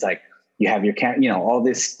something, it's like you have your all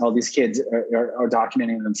these kids are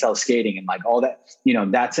documenting themselves skating and like all that,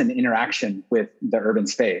 that's an interaction with the urban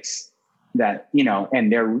space that,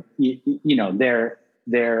 and they're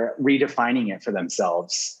redefining it for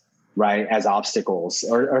themselves, right, as obstacles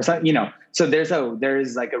or something, so there's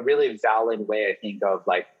like a really valid way, I think, of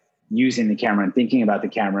like using the camera and thinking about the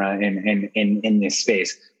camera in this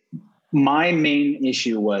space. My main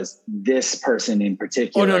issue was this person in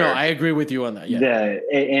particular. Oh, no, I agree with you on that. Yeah.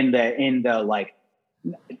 In the like,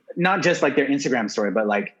 not just like their Instagram story, but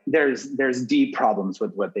like there's deep problems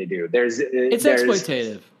with what they do. It's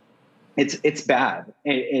exploitative. It's bad.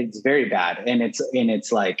 It's very bad. And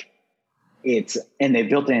they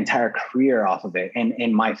built an entire career off of it.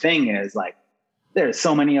 And my thing is like, there's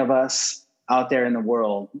so many of us out there in the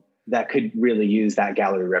world that could really use that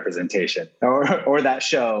gallery representation or that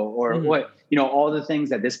show or what, all the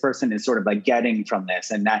things that this person is sort of like getting from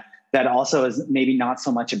this. And that also is maybe not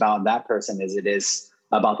so much about that person as it is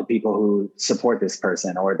about the people who support this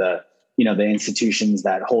person or the institutions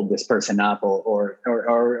that hold this person up or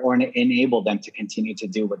enable them to continue to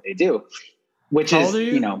do what they do, which is,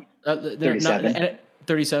 37.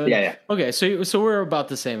 37. Yeah. Okay. So we're about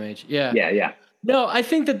the same age. Yeah. Yeah. No, I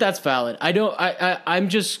think that's valid. I'm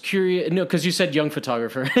just curious. No, because you said young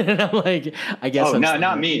photographer, and I'm like, I guess. Oh, no,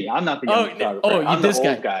 not me. I'm not the young photographer. I'm this the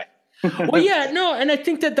old guy. Well, yeah, no, and I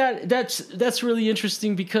think that's really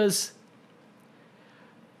interesting because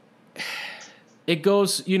it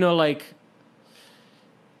goes, like,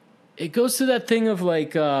 it goes to that thing of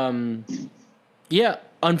like,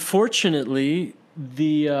 unfortunately,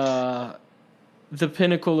 the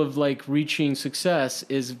pinnacle of like reaching success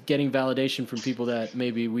is getting validation from people that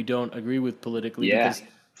maybe we don't agree with politically, because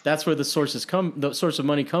that's where the source of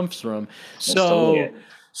money comes from.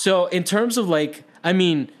 So in terms of like, I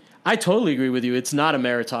mean, I totally agree with you. It's not a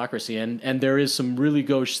meritocracy, and there is some really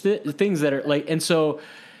gauche things that are like, and so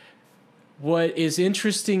what is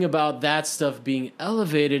interesting about that stuff being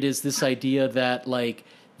elevated is this idea that like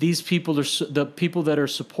these people are the people that are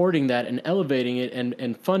supporting that and elevating it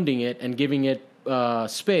and funding it and giving it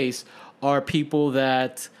space are people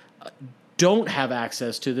that don't have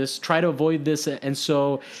access to this, try to avoid this, and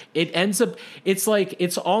so it ends up, it's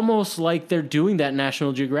almost like they're doing that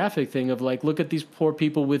National Geographic thing of like, look at these poor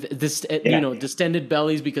people with this, distended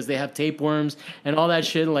bellies because they have tapeworms and all that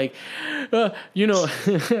shit. Like,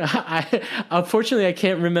 unfortunately I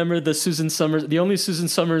can't remember the only Susan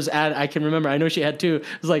Summers ad I can remember. I know she had two.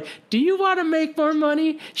 It was like, do you want to make more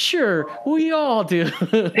money? Sure, we all do.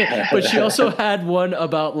 But she also had one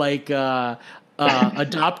about like,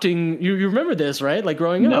 adopting. You remember this, right? Like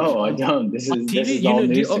growing up. No, I don't. This is all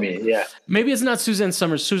news to me. Yeah. Maybe it's not Suzanne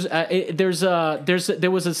Summers. There was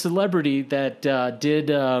a celebrity that did.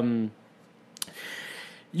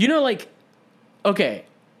 Like, okay.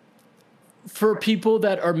 For people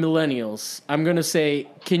that are millennials, I'm gonna say,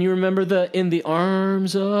 can you remember the "In the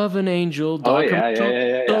Arms of an Angel"? Oh yeah.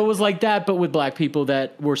 So it was like that, but with black people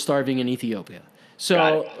that were starving in Ethiopia.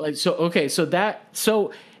 So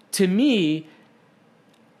to me,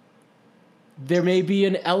 there may be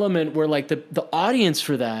an element where like the audience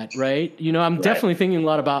for that, right? I'm definitely thinking a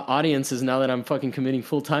lot about audiences now that I'm fucking committing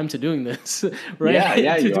full time to doing this, right?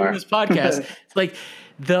 Yeah, to you doing are. this podcast. Like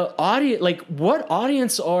the audience, like what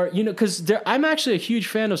audience are, because I'm actually a huge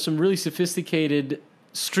fan of some really sophisticated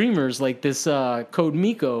streamers like this Code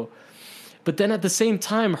Miko. But then at the same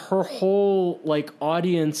time, her whole like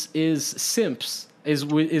audience is simps, is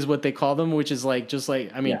what they call them, which is like, just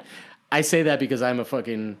like, I mean, I say that because I'm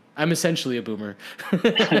essentially a boomer, or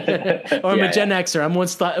I'm a Gen Xer. I'm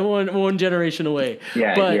one generation away.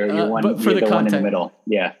 Yeah, but you're one, but for you're the one in context, the middle.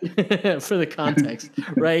 Yeah, for the context,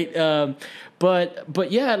 right?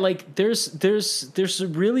 But yeah, like there's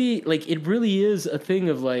really, like, it really is a thing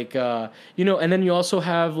of like, and then you also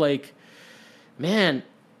have like, man,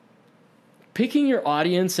 picking your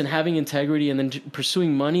audience and having integrity and then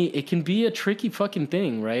pursuing money, it can be a tricky fucking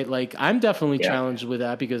thing, right? Like, I'm definitely challenged with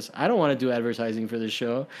that because I don't want to do advertising for this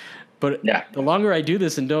show. But the longer I do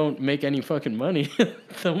this and don't make any fucking money,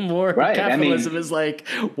 the more capitalism is like,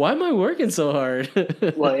 why am I working so hard?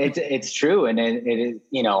 Well, it's true. And it is,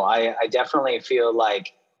 I definitely feel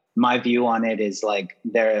like my view on it is like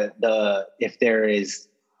if there is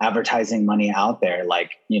advertising money out there,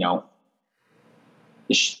 like,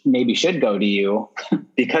 maybe should go to you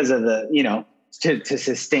because of the, to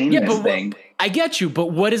sustain this thing. I get you, but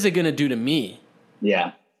what is it going to do to me?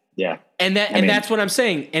 Yeah. And that's what I'm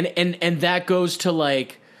saying. And that goes to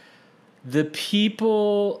like the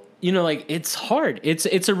people, you know, like it's hard.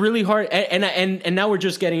 It's a really hard, and now we're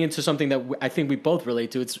just getting into something that I think we both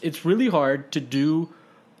relate to. It's really hard to do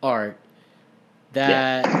art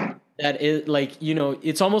that is like, you know,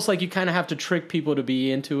 it's almost like you kind of have to trick people to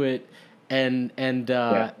be into it and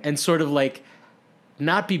sort of like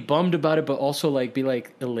not be bummed about it, but also like be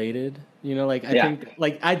like elated, you know, like I think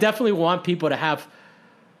like I definitely want people to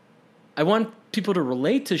I want people to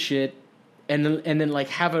relate to shit and then like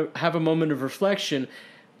have a moment of reflection.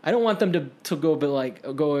 I don't want them to go and be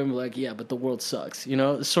like, yeah, but the world sucks, you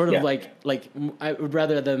know, sort of like I would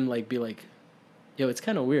rather them like be like, yo, it's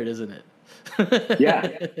kind of weird, isn't it?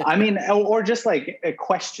 Yeah. I mean, or just like a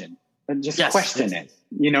question, just question it,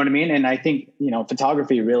 you know what I mean? And I think, you know,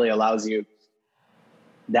 photography really allows you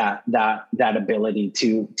that ability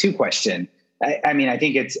to question. I mean, I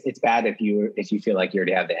think it's bad if you feel like you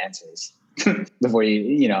already have the answers before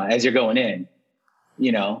you know, as you're going in,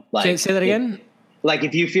 you know, like say that again. Like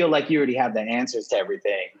if you feel like you already have the answers to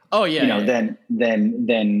everything, oh yeah, you know,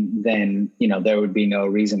 then you know, there would be no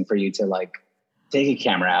reason for you to like take a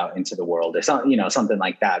camera out into the world or something, you know, something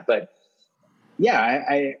like that. But yeah,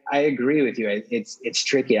 I agree with you. It's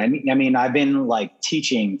tricky. I mean, I've been like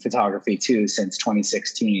teaching photography too since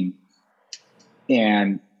 2016,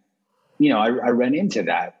 and you know, I run into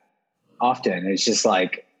that often. It's just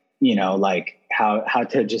like, you know, like how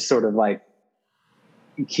to just sort of like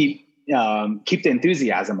keep the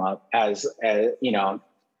enthusiasm up as you know,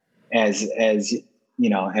 as you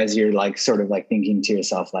know, as you're like sort of like thinking to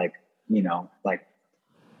yourself, like, you know, like,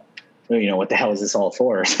 you know, what the hell is this all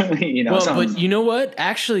for? You know, well, but you know what?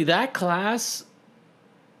 Actually, that class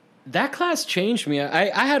changed me.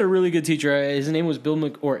 I had a really good teacher. His name was Bill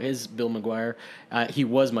McGuire. He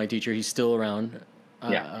was my teacher. He's still around.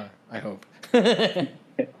 I hope.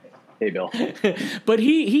 Hey, Bill. But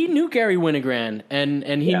he knew Gary Winogrand and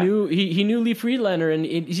he knew Lee Friedlander, and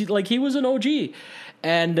he was an OG.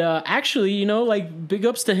 And actually, you know, like big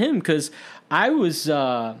ups to him, because I was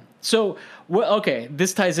okay.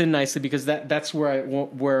 This ties in nicely because that's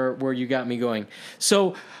where you got me going.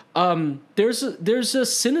 So there's a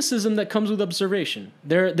cynicism that comes with observation.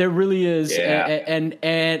 There really is,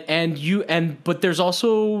 but there's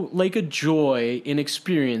also like a joy in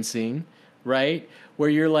experiencing, right? Where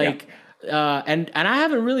you're like, and I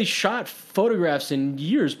haven't really shot photographs in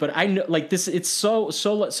years, but I know like this, it's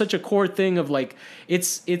such a core thing of like,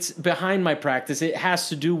 it's behind my practice. It has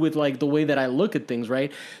to do with like the way that I look at things.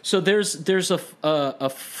 Right. So there's a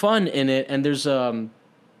fun in it. And there's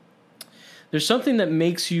something that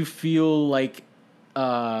makes you feel like,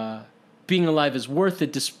 being alive is worth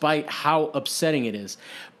it despite how upsetting it is.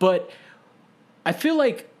 But I feel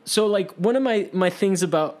like, so like one of my things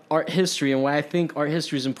about art history and why I think art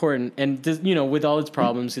history is important, and you know, with all its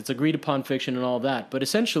problems, it's agreed upon fiction and all that. But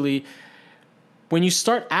essentially, when you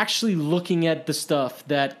start actually looking at the stuff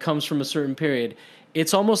that comes from a certain period,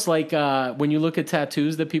 it's almost like when you look at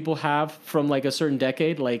tattoos that people have from like a certain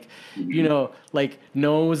decade, like, you know, like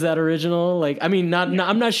no one was that original. Like, I mean, I'm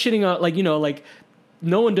not shitting on, like, you know, like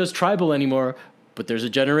no one does tribal anymore. But there's a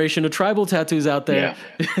generation of tribal tattoos out there.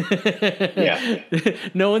 Yeah.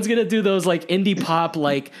 No one's going to do those like indie pop,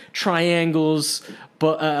 like triangles,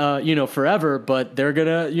 but, you know, forever, but they're going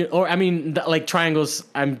to, or I mean, like triangles,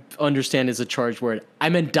 I understand is a charged word. I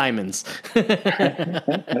meant diamonds.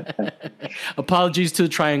 Apologies to the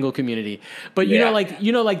triangle community. But you know,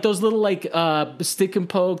 like those little like stick and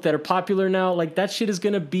poke that are popular now, like that shit is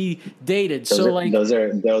going to be dated. Those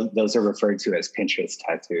are referred to as Pinterest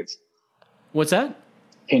tattoos. What's that?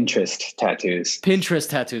 Pinterest tattoos. Pinterest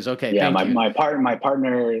tattoos. Okay. Yeah, my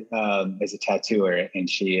partner is a tattooer, and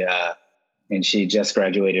she just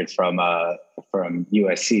graduated from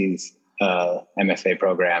USC's MFA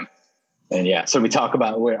program, and yeah. So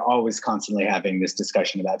we're always constantly having this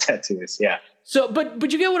discussion about tattoos. Yeah. So,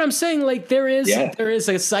 but you get what I'm saying? Like there is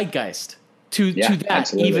a zeitgeist to that,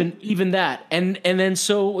 absolutely. even that, and then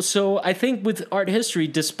so I think with art history,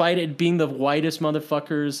 despite it being the whitest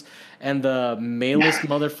motherfuckers and the malest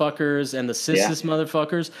motherfuckers and the cisest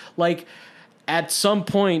motherfuckers, like at some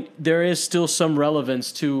point there is still some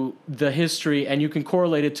relevance to the history, and you can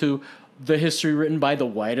correlate it to the history written by the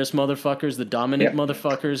whitest motherfuckers, the dominant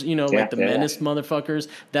motherfuckers, you know, like the menaced motherfuckers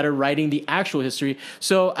that are writing the actual history.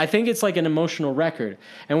 So I think it's like an emotional record.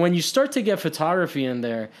 And when you start to get photography in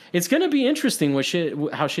there, it's going to be interesting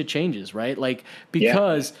how shit changes, right? Like,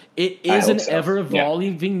 because it is an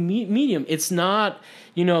ever-evolving medium. It's not,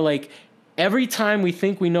 you know, like every time we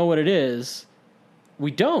think we know what it is,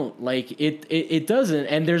 we don't. Like it doesn't.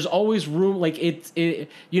 And there's always room. Like it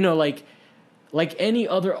you know, like any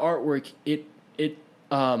other artwork, you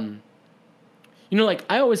know, like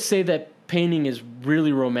I always say that painting is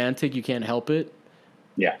really romantic. You can't help it.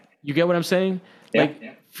 Yeah. You get what I'm saying? Yeah.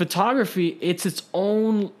 Like photography, it's its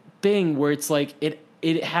own thing where it's like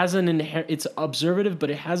it has an inherent, it's observative, but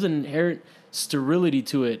it has an inherent sterility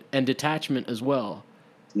to it and detachment as well.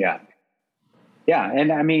 Yeah. Yeah.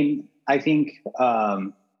 And I mean, I think,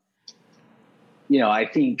 you know, I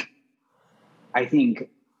think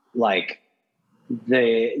like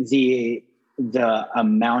the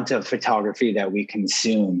amount of photography that we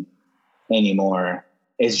consume anymore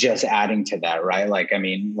is just adding to that, right? Like, I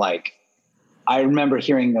mean, like, I remember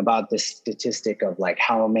hearing about this statistic of like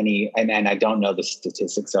how many, and I don't know the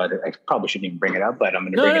statistics, so I probably shouldn't even bring it up, but I'm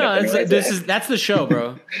going to bring it up anyways. That's the show,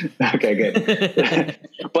 bro. Okay, good.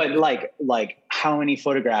 But like how many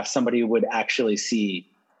photographs somebody would actually see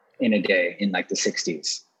in a day in like the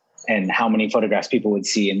 60s, and how many photographs people would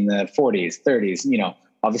see in the 40s, 30s, you know,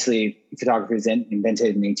 obviously photography was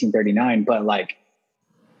invented in 1839, but like,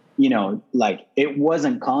 you know, like it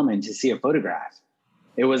wasn't common to see a photograph.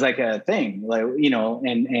 It was like a thing, like, you know,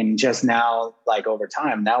 and just now, like over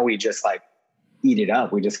time, now we just like eat it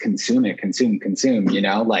up. We just consume it, consume, you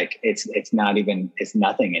know, like it's nothing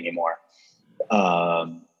anymore.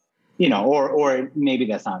 You know, or maybe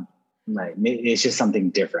that's not right. It's just something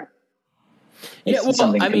different. It's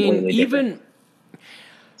I mean, even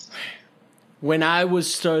when I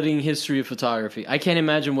was studying history of photography, I can't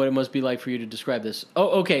imagine what it must be like for you to describe this.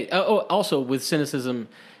 Oh, okay. Also with cynicism.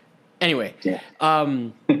 Anyway,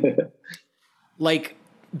 like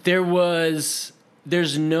there's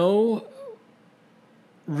no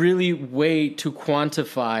really way to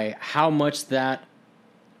quantify how much that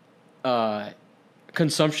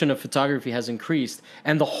consumption of photography has increased,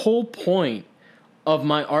 and the whole point of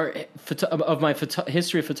my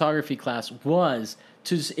history of photography class was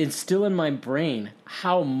to instill in my brain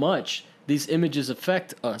how much these images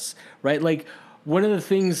affect us, right? Like one of the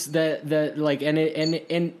things that like, and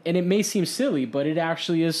it may seem silly, but it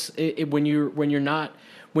actually is. When you're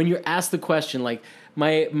asked the question, like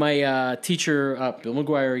my teacher, Bill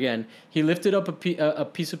McGuire again, he lifted up a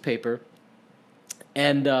piece of paper,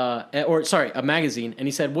 and a magazine, and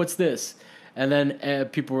he said, "What's this?" And then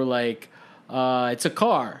people were like, "It's a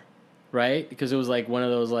car." Right? Because it was like one of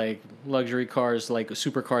those like luxury cars, like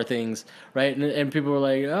supercar things, right? And people were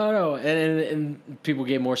like, oh no, and people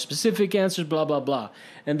gave more specific answers, blah blah blah.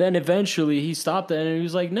 And then eventually he stopped it and he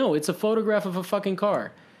was like, no, it's a photograph of a fucking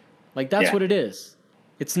car. Like that's what it is.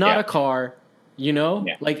 It's not a car, you know?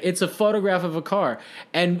 Yeah. Like it's a photograph of a car.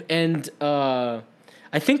 And I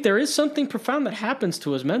think there is something profound that happens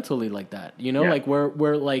to us mentally like that, you know? Like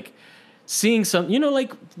we're like seeing some, you know,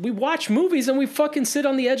 like we watch movies and we fucking sit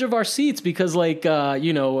on the edge of our seats because like,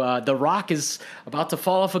 you know, The Rock is about to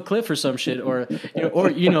fall off a cliff or some shit, or,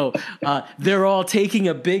 you know, they're all taking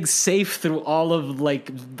a big safe through all of like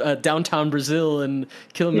downtown Brazil and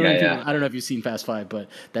kill a million people. I don't know if you've seen Fast Five, but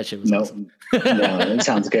that shit was awesome. No, it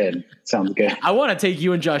sounds good. Sounds good. I want to take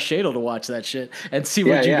you and Josh Shadle to watch that shit and see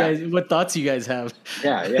what thoughts you guys have.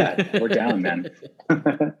 Yeah. We're down, man.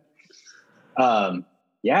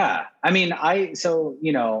 Yeah. I mean,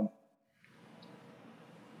 you know,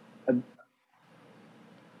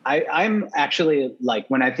 I'm actually like,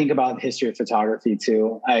 when I think about the history of photography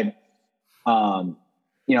too, you know,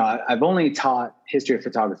 I've only taught history of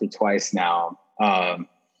photography twice now.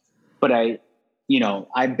 But I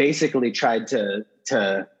basically tried to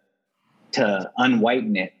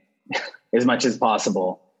unwhiten it as much as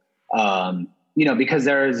possible. You know, because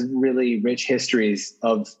there's really rich histories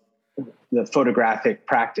of the photographic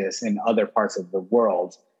practice in other parts of the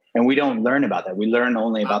world. And we don't learn about that. We learn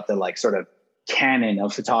only about the like sort of canon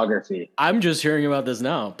of photography. I'm just hearing about this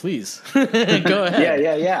now. Please go ahead.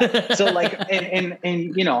 Yeah. So like, and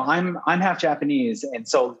you know, I'm half Japanese. And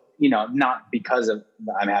so, you know, not because of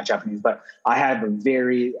I'm half Japanese, but I have a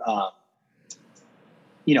very,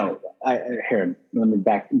 you know, here, let me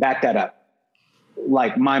back that up.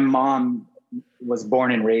 Like my mom was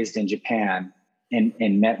born and raised in Japan,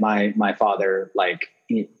 and met my father, like,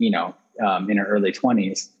 you know, in her early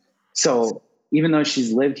 20s. So even though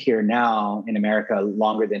she's lived here now in America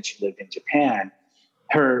longer than she lived in Japan,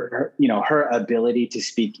 her you know, her ability to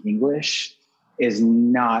speak English is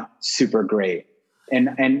not super great.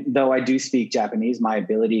 And though I do speak Japanese, my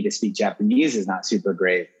ability to speak Japanese is not super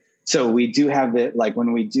great. So we do have the, like,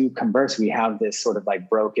 when we do converse, we have this sort of like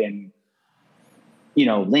broken, you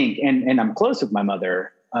know, link. And I'm close with my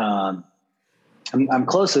mother. I'm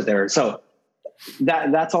close with her. So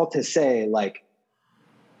that's all to say, like,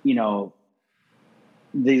 you know,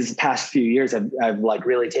 these past few years, I've like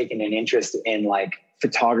really taken an interest in like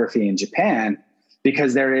photography in Japan,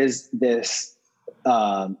 because there is this,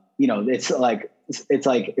 it's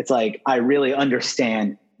like I really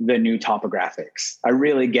understand the new topographics. I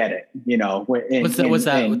really get it. What's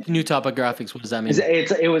that? New topographics? What does that mean?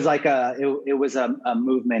 It was like it was a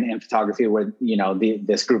movement in photography where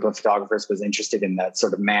this group of photographers was interested in that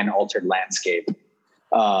sort of man-altered landscape.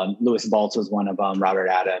 Louis Baltz was one of them. Robert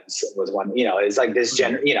Adams was one. It's like this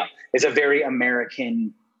it's a very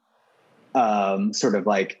American sort of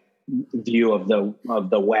like view of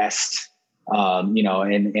the West.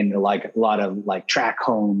 In like a lot of like track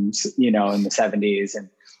homes, in the 70s, and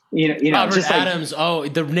Robert just Adams.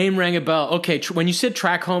 The name rang a bell. Okay, when you said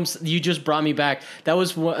track homes, you just brought me back. That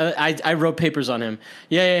was I wrote papers on him.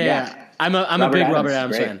 Yeah. I'm a big Robert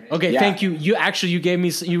Adams fan. Okay, thank you. You gave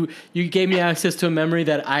me you gave me access to a memory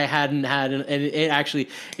that I hadn't had, and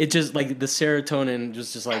it just like the serotonin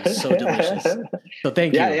just like so delicious. So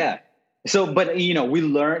thank you. Yeah. So, but we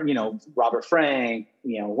learn, Robert Frank,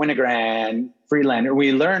 Winogrand, Friedlander.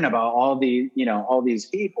 We learn about all these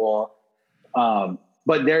people,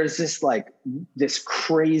 but there's this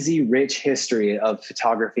crazy rich history of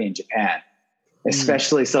photography in Japan,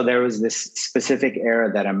 especially. So there was this specific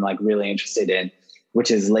era that I'm like really interested in,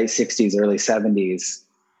 which is late 60s, early 70s.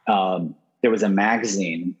 There was a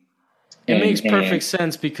magazine. It makes perfect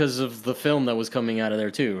sense because of the film that was coming out of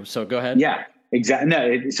there too. So go ahead. Yeah. Exactly.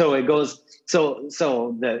 No, so it goes. So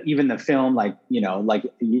even the film, like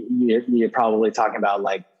you're probably talking about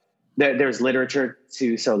like there's literature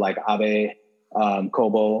too. So like Abe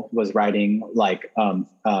Kobo was writing like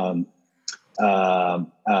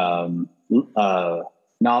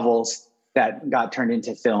novels that got turned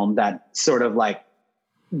into film. That sort of like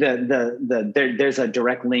there's a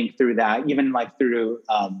direct link through that, even like through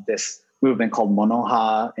this movement called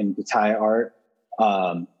Monoha and Butai art.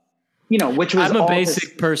 Which was I'm a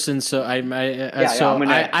basic person, so I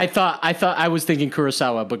thought I was thinking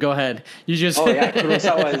Kurosawa, but go ahead. You just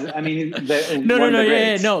Kurosawa is. I mean,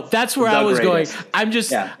 no. That's where I was going. I'm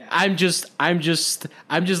just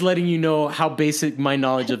letting you know how basic my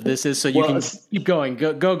knowledge of this is, so you can keep going.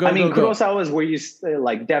 Go. I mean, Kurosawa is where you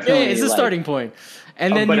like definitely. Yeah, it's the starting point.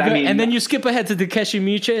 And then and then you skip ahead to Takeshi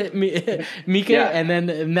Miike,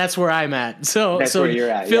 and that's where I'm at. So where you're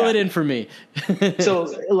at. Fill it in for me.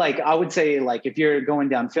 So like I would say, like if you're going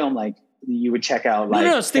down film, like you would check out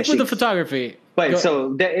like stick with the photography. But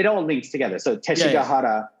it all links together. So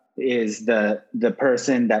Teshigahara is the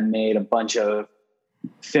person that made a bunch of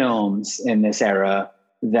films in this era.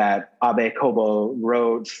 That Abe Kobo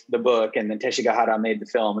wrote the book, and then Teshigahara made the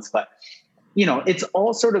films. But it's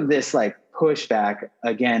all sort of this like pushback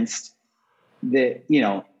against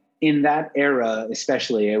in that era,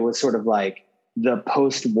 especially, it was sort of like the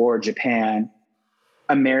post-war Japan,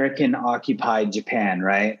 American occupied Japan,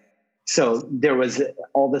 right? So there was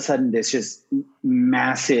all of a sudden this just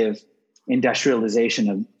massive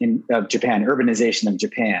industrialization of Japan, urbanization of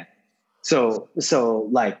Japan. So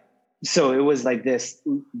it was like this,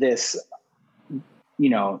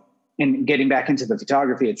 and getting back into the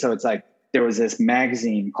photography. So it's like, there was this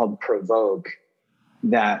magazine called Provoke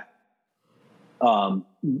that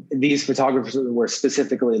these photographers were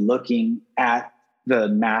specifically looking at the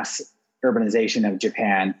mass urbanization of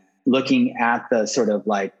Japan, looking at the sort of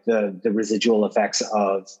like the residual effects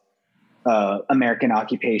of American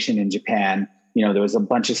occupation in Japan. There was a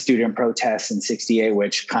bunch of student protests in '68,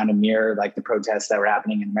 which kind of mirrored like the protests that were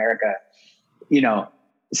happening in America.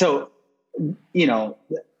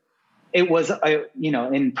 It was,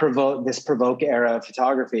 in this Provoke era of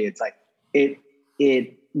photography, it's like,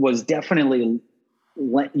 it was definitely,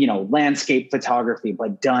 landscape photography,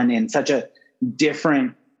 but done in such a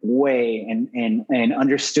different way and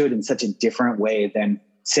understood in such a different way than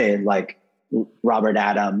say like Robert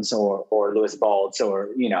Adams or Louis Baltz or,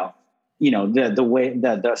 the way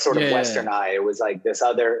the sort of Western eye. It was like this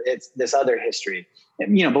other history, but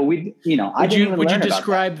we, would you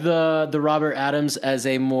describe the Robert Adams as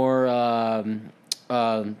a more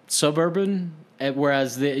suburban,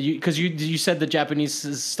 whereas because you said the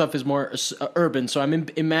Japanese stuff is more urban, so I'm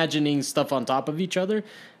imagining stuff on top of each other.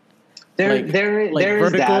 There is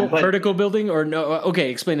that, vertical building or no? Okay,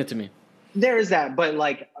 explain it to me. There is that, but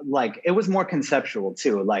like it was more conceptual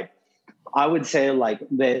too. Like I would say like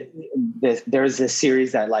there's this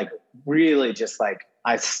series that like really just like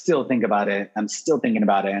I still think about it. I'm still thinking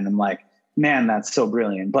about it, and I'm like, man, that's so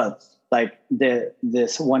brilliant. But like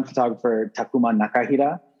this one photographer, Takuma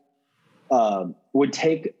Nakahira, would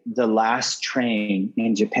take the last train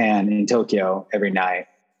in Japan in Tokyo every night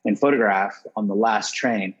and photograph on the last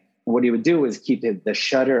train. what he would do is keep the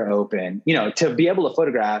shutter open. You know, to be able to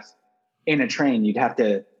photograph in a train, you'd have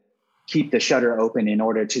to keep the shutter open in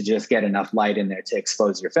order to just get enough light in there to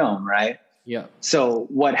expose your film, right? Yeah. So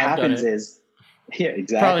what happens is, yeah,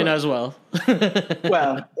 exactly. Probably not as well.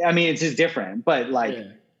 Well, I mean, it's just different. But like,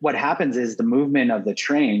 what happens is the movement of the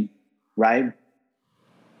train, right,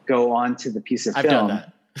 go onto the piece of I've film, done that.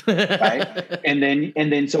 right, and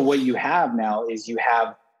then so what you have now is you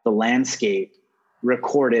have the landscape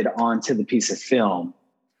recorded onto the piece of film,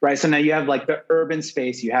 right? So now you have like the urban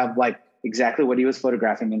space, you have like exactly what he was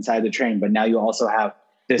photographing inside the train, but now you also have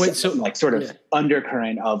this like sort of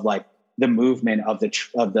undercurrent of like the movement of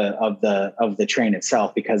the train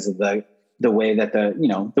itself because of the way that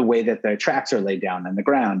the way that the tracks are laid down on the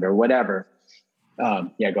ground or whatever.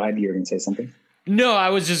 Yeah, go ahead. You were going to say something. No, I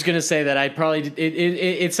was just gonna say that I probably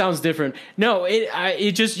it sounds different. No,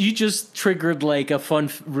 you just triggered like a fun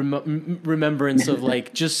remembrance of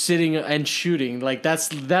like just sitting and shooting. Like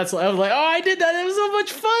that's I was like, oh, I did that. It was so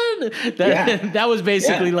much fun. That was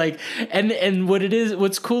basically like and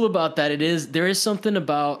what's cool about that there is something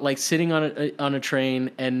about like sitting on a train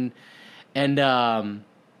and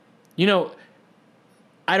you know.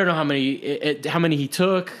 I don't know how many he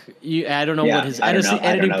took. I don't know what his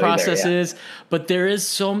editing process is, but there is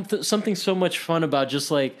something so much fun about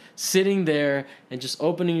just like sitting there and just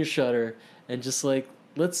opening your shutter and just like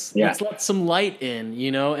let's let some light in, you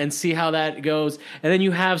know, and see how that goes, and then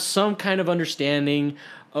you have some kind of understanding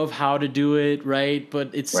of how to do it, right?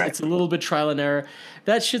 But it's a little bit trial and error.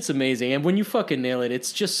 That shit's amazing, and when you fucking nail it,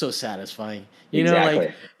 it's just so satisfying. You know,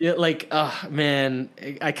 like, oh man,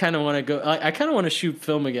 I kind of want to go. I kind of want to shoot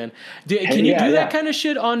film again. Can you do that kind of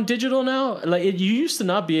shit on digital now? Like, you used to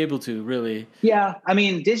not be able to, really. Yeah, I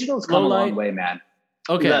mean, digital's come a long way, man.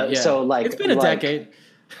 Okay, so like, it's been a decade.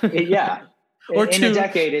 Or in a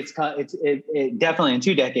decade, it's definitely in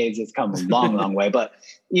 2 decades, it's come a long way. But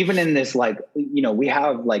even in this, like, you know, we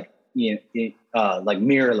have like like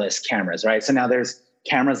mirrorless cameras, right? So now there's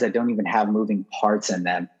cameras that don't even have moving parts in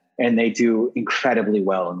them, and they do incredibly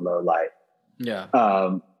well in low light. Yeah.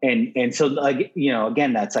 And so like, you know,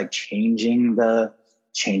 again, that's like changing the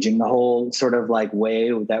whole sort of like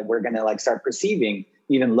way that we're going to like start perceiving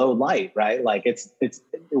even low light, right? Like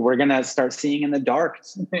we're going to start seeing in the dark,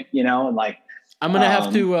 you know, and like, I'm going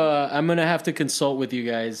to have to consult with you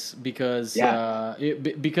guys because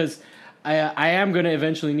because I am going to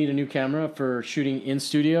eventually need a new camera for shooting in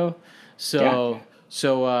studio. So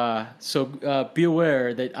be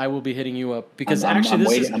aware that I will be hitting you up because I'm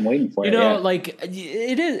waiting for it. You know, like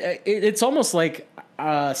it's almost like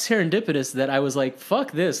serendipitous that I was like,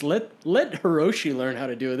 fuck this. Let Hiroshi learn how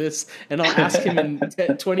to do this, and I'll ask him in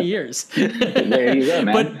 20 years. There you go,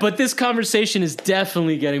 man. But this conversation is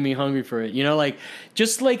definitely getting me hungry for it. You know, like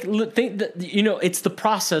just like think that, you know, it's the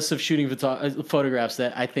process of shooting photographs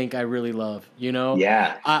that I think I really love. You know.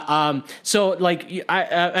 Yeah. So like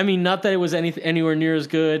I mean, not that it was anywhere near as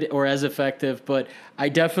good or as effective, but I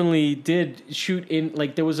definitely did shoot in,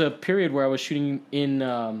 like, there was a period where I was shooting in,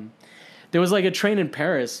 there was like a train in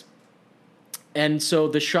Paris. And so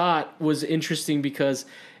the shot was interesting because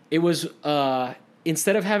it was,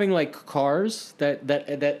 instead of having like cars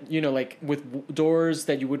that, you know, like with doors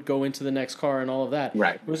that you would go into the next car and all of that.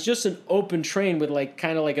 Right. It was just an open train with like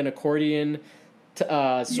kind of like an accordion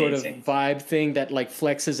sort of vibe thing that like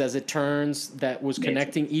flexes as it turns, that was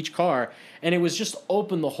connecting each car, and it was just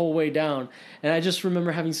open the whole way down. And I just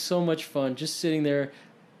remember having so much fun just sitting there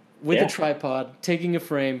with a tripod, taking a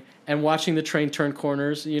frame and watching the train turn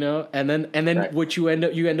corners, you know, and then what you end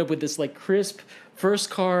up with this like crisp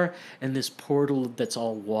first car and this portal that's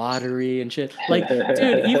all watery and shit. Like,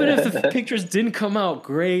 dude, even if the pictures didn't come out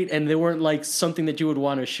great and they weren't like something that you would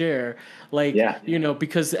want to share, like, you know,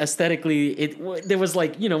 because aesthetically there was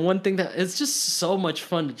like, you know, one thing that it's just so much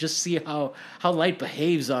fun to just see how light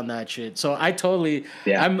behaves on that shit. So I totally,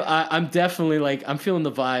 I'm definitely like, I'm feeling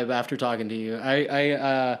the vibe after talking to you.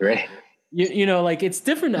 You know, like it's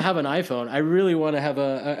different to have an iPhone. I really want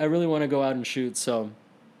to go out and shoot. So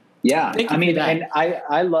yeah, I mean, and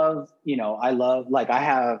I love, like I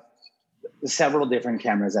have several different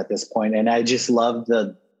cameras at this point, and I just love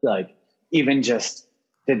the, like, even just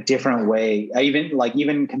the different way.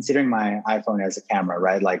 Even considering my iPhone as a camera,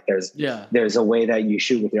 right? Like there's a way that you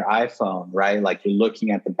shoot with your iPhone, right? Like you're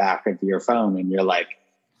looking at the back of your phone and you're like,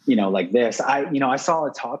 you know, like this. I saw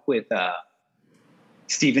a talk with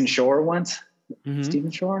Stephen Shore once. Mm-hmm.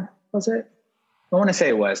 Stephen Shore, was it? I want to say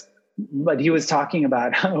it was. But he was talking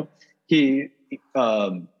about how he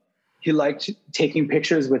liked taking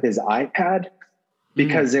pictures with his iPad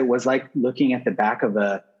because it was like looking at the back of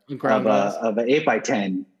an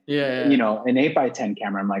 8x10 Yeah. you know, an 8x10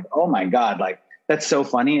 camera. I'm like, oh my God, like that's so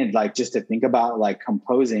funny. And like, just to think about like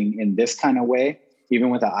composing in this kind of way, even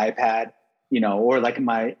with an iPad, you know, or like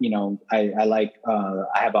my, you know, I like, I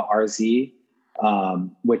have a RZ,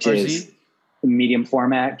 which RZ? is a medium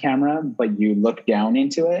format camera, but you look down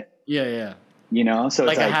into it. Yeah. You know, so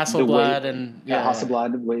like it's a like Hasselblad and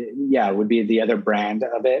Hasselblad would be the other brand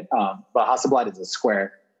of it. But Hasselblad is a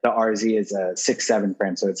square. The RZ is a 6/7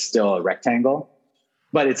 frame, so it's still a rectangle.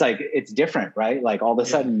 But it's like it's different, right? Like all of a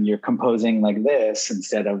sudden you're composing like this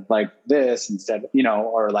instead of like this instead, you know,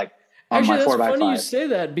 or like on Actually, my 4x5. that's funny you say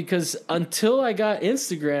that because until I got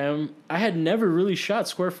Instagram, I had never really shot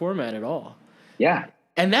square format at all. Yeah.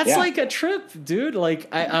 And that's like a trip, dude.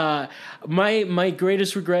 Like my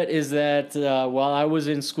greatest regret is that while I was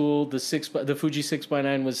in school, the Fuji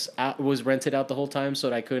 6x9 was rented out the whole time, so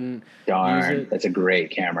that I couldn't use it. That's a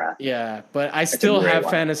great camera. Yeah, but I still have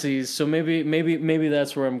fantasies, so maybe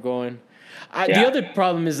that's where I'm going. The other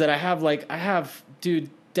problem is that I have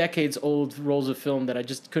decades old rolls of film that I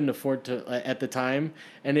just couldn't afford to at the time,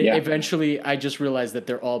 and eventually I just realized that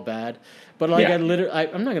they're all bad. But like I'm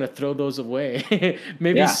not gonna throw those away.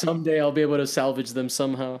 Maybe someday I'll be able to salvage them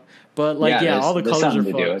somehow. But like all the colors are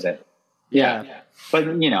do with it. Yeah.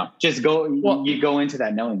 But you know, just go. You go into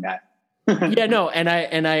that knowing that.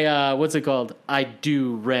 And I what's it called? I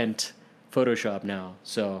do rent Photoshop now,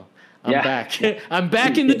 so I'm back. I'm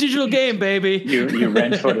back in the digital game, baby. You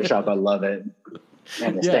rent Photoshop. I love it.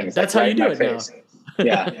 Man, that's how you do it now.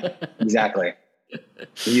 Yeah, exactly.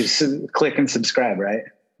 You click and subscribe, right?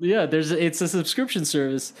 Yeah, it's a subscription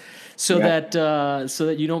service, so that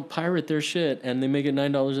you don't pirate their shit, and they make it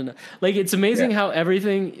 $9 an hour. Like it's amazing how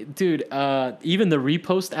everything, dude. Even the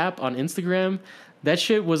repost app on Instagram, that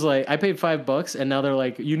shit was like I paid $5, and now they're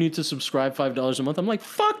like you need to subscribe $5 a month. I'm like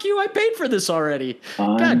fuck you, I paid for this already.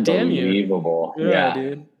 God damn you! Unbelievable. Yeah,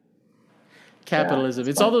 dude. Capitalism.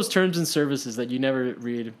 It's all those terms and services that you never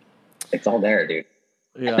read. It's all there, dude.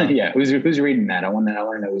 Yeah. Yeah. Who's reading that? I want to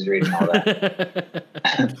know who's reading all that.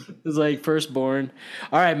 It's like firstborn.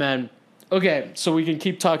 All right, man. Okay, so we can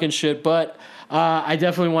keep talking shit, but I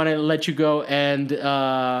definitely want to let you go, and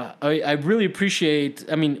I really appreciate.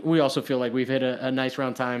 I mean, we also feel like we've hit a nice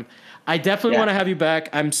round time. I definitely want to have you back.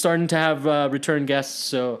 I'm starting to have return guests,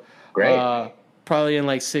 so great. Probably in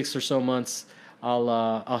like 6 or so months,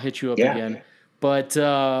 I'll hit you up again. But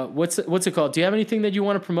what's it called? Do you have anything that you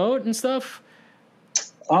want to promote and stuff?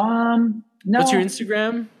 No. What's your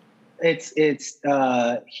Instagram? It's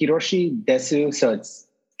Hiroshi Desu. So it's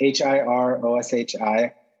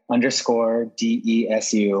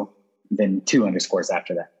HIROSHI_DESU, then 2 underscores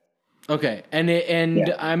after that. Okay, and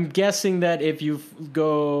I'm guessing that if you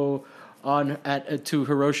go on to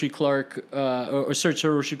Hiroshi Clark or search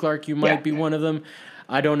Hiroshi Clark, you might be one of them.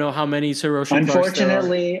 I don't know how many Hiroshi Clarks there are.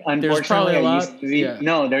 There's probably a lot.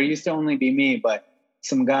 No, there used to only be me, but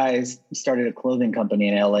some guys started a clothing company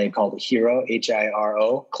in LA called Hiro,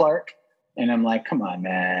 HIRO Clark. And I'm like, come on,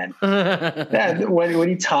 man. What are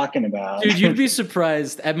you talking about? Dude, you'd be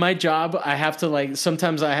surprised. At my job, I have to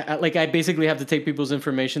sometimes I basically have to take people's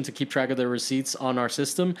information to keep track of their receipts on our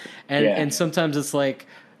system. And sometimes it's like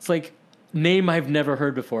name I've never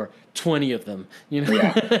heard before. 20 of them, you know?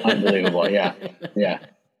 Yeah, unbelievable. Yeah.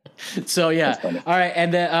 So all right,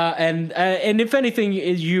 and if anything,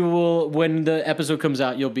 you will when the episode comes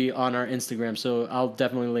out, you'll be on our Instagram. So I'll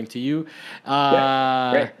definitely link to you.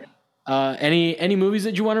 Great. Any movies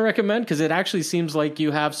that you want to recommend? Because it actually seems like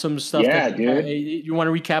you have some stuff. Yeah, dude. You want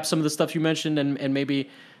to recap some of the stuff you mentioned and maybe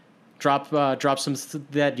drop some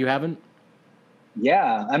that you haven't.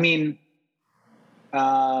 Yeah, I mean,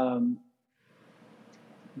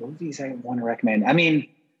 movies I want to recommend. I mean,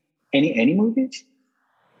 any movies?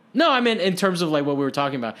 No, I mean in terms of like what we were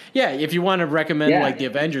talking about. Yeah, if you want to recommend like the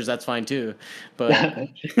Avengers, that's fine too. But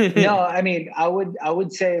no, I mean I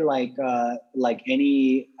would say like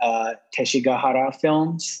any Teshigahara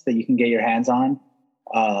films that you can get your hands on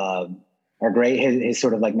are great. His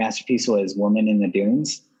sort of like masterpiece was Woman in the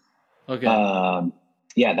Dunes. Okay.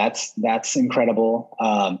 That's incredible.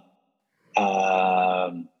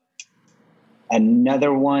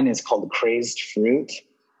 Another one is called Crazed Fruit.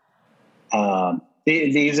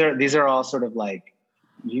 These are all sort of like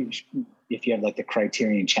if you have like the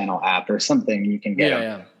Criterion Channel app or something, you can get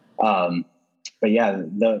them. But yeah,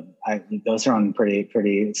 those are on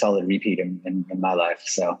pretty solid repeat in my life.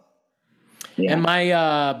 So yeah. And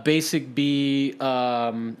my basic B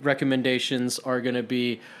recommendations are going to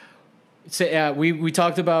be. So we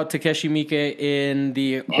talked about Takeshi Miike in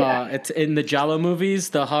the Giallo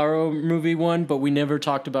movies, the horror movie one, but we never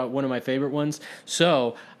talked about one of my favorite ones.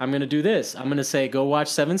 So I'm gonna do this. I'm gonna say go watch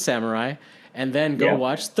Seven Samurai, and then go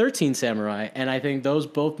watch 13 Samurai. And I think those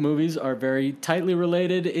both movies are very tightly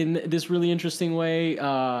related in this really interesting way.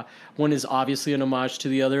 One is obviously an homage to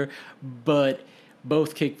the other, but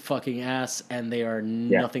both kick fucking ass, and they are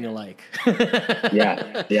nothing alike.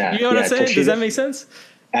 Yeah. You know what I'm saying? Does that make sense?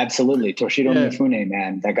 Absolutely. Toshido Mifune,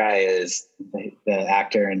 man, that guy is the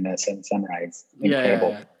actor in the Seven Samurai. It's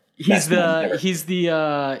incredible. He's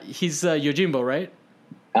Yojimbo, right?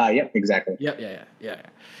 Yep, exactly. Yeah.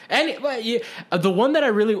 And the one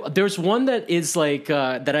that there's one that is like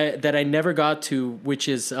that I never got to, which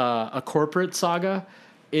is a corporate saga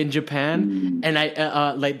in Japan, and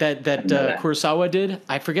I like that Kurosawa did.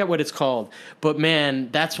 I forget what it's called, but man,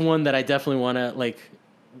 that's one that I definitely want to like.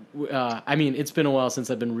 I mean, it's been a while since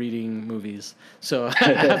I've been reading movies, so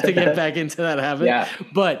I have to get back into that habit. Yeah.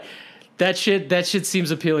 But that shit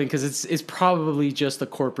seems appealing because it's probably just a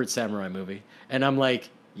corporate samurai movie, and I'm like,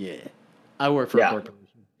 yeah, I work for a corporation.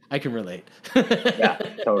 I can relate. Yeah,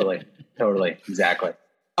 totally, exactly.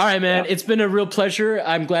 All right, man. Yeah. It's been a real pleasure.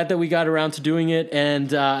 I'm glad that we got around to doing it,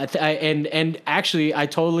 and actually, I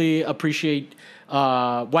totally appreciate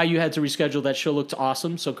why you had to reschedule. That show looked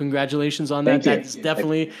awesome, so congratulations on that. That's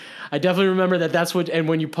definitely, I definitely remember that. That's what, and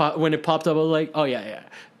when it popped up, I was like, oh yeah.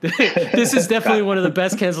 This is definitely one of the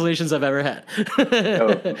best cancellations I've ever had.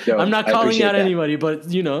 I'm not calling out anybody,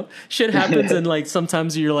 but shit happens, and like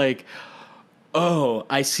sometimes you're like, oh,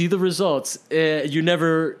 I see the results. You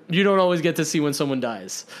don't always get to see when someone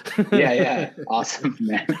dies. Yeah. Awesome,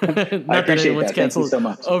 man. Not that anyone's canceled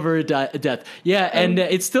over a death. Yeah, and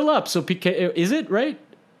it's still up. So is it right?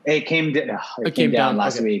 It came down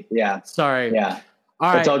last week. Yeah. Sorry. Yeah.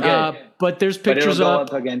 All right. It's all good. But there's pictures it'll go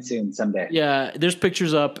up again soon someday. Yeah, there's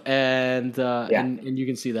pictures up, and you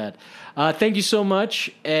can see that. Thank you so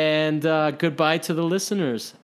much, and goodbye to the listeners.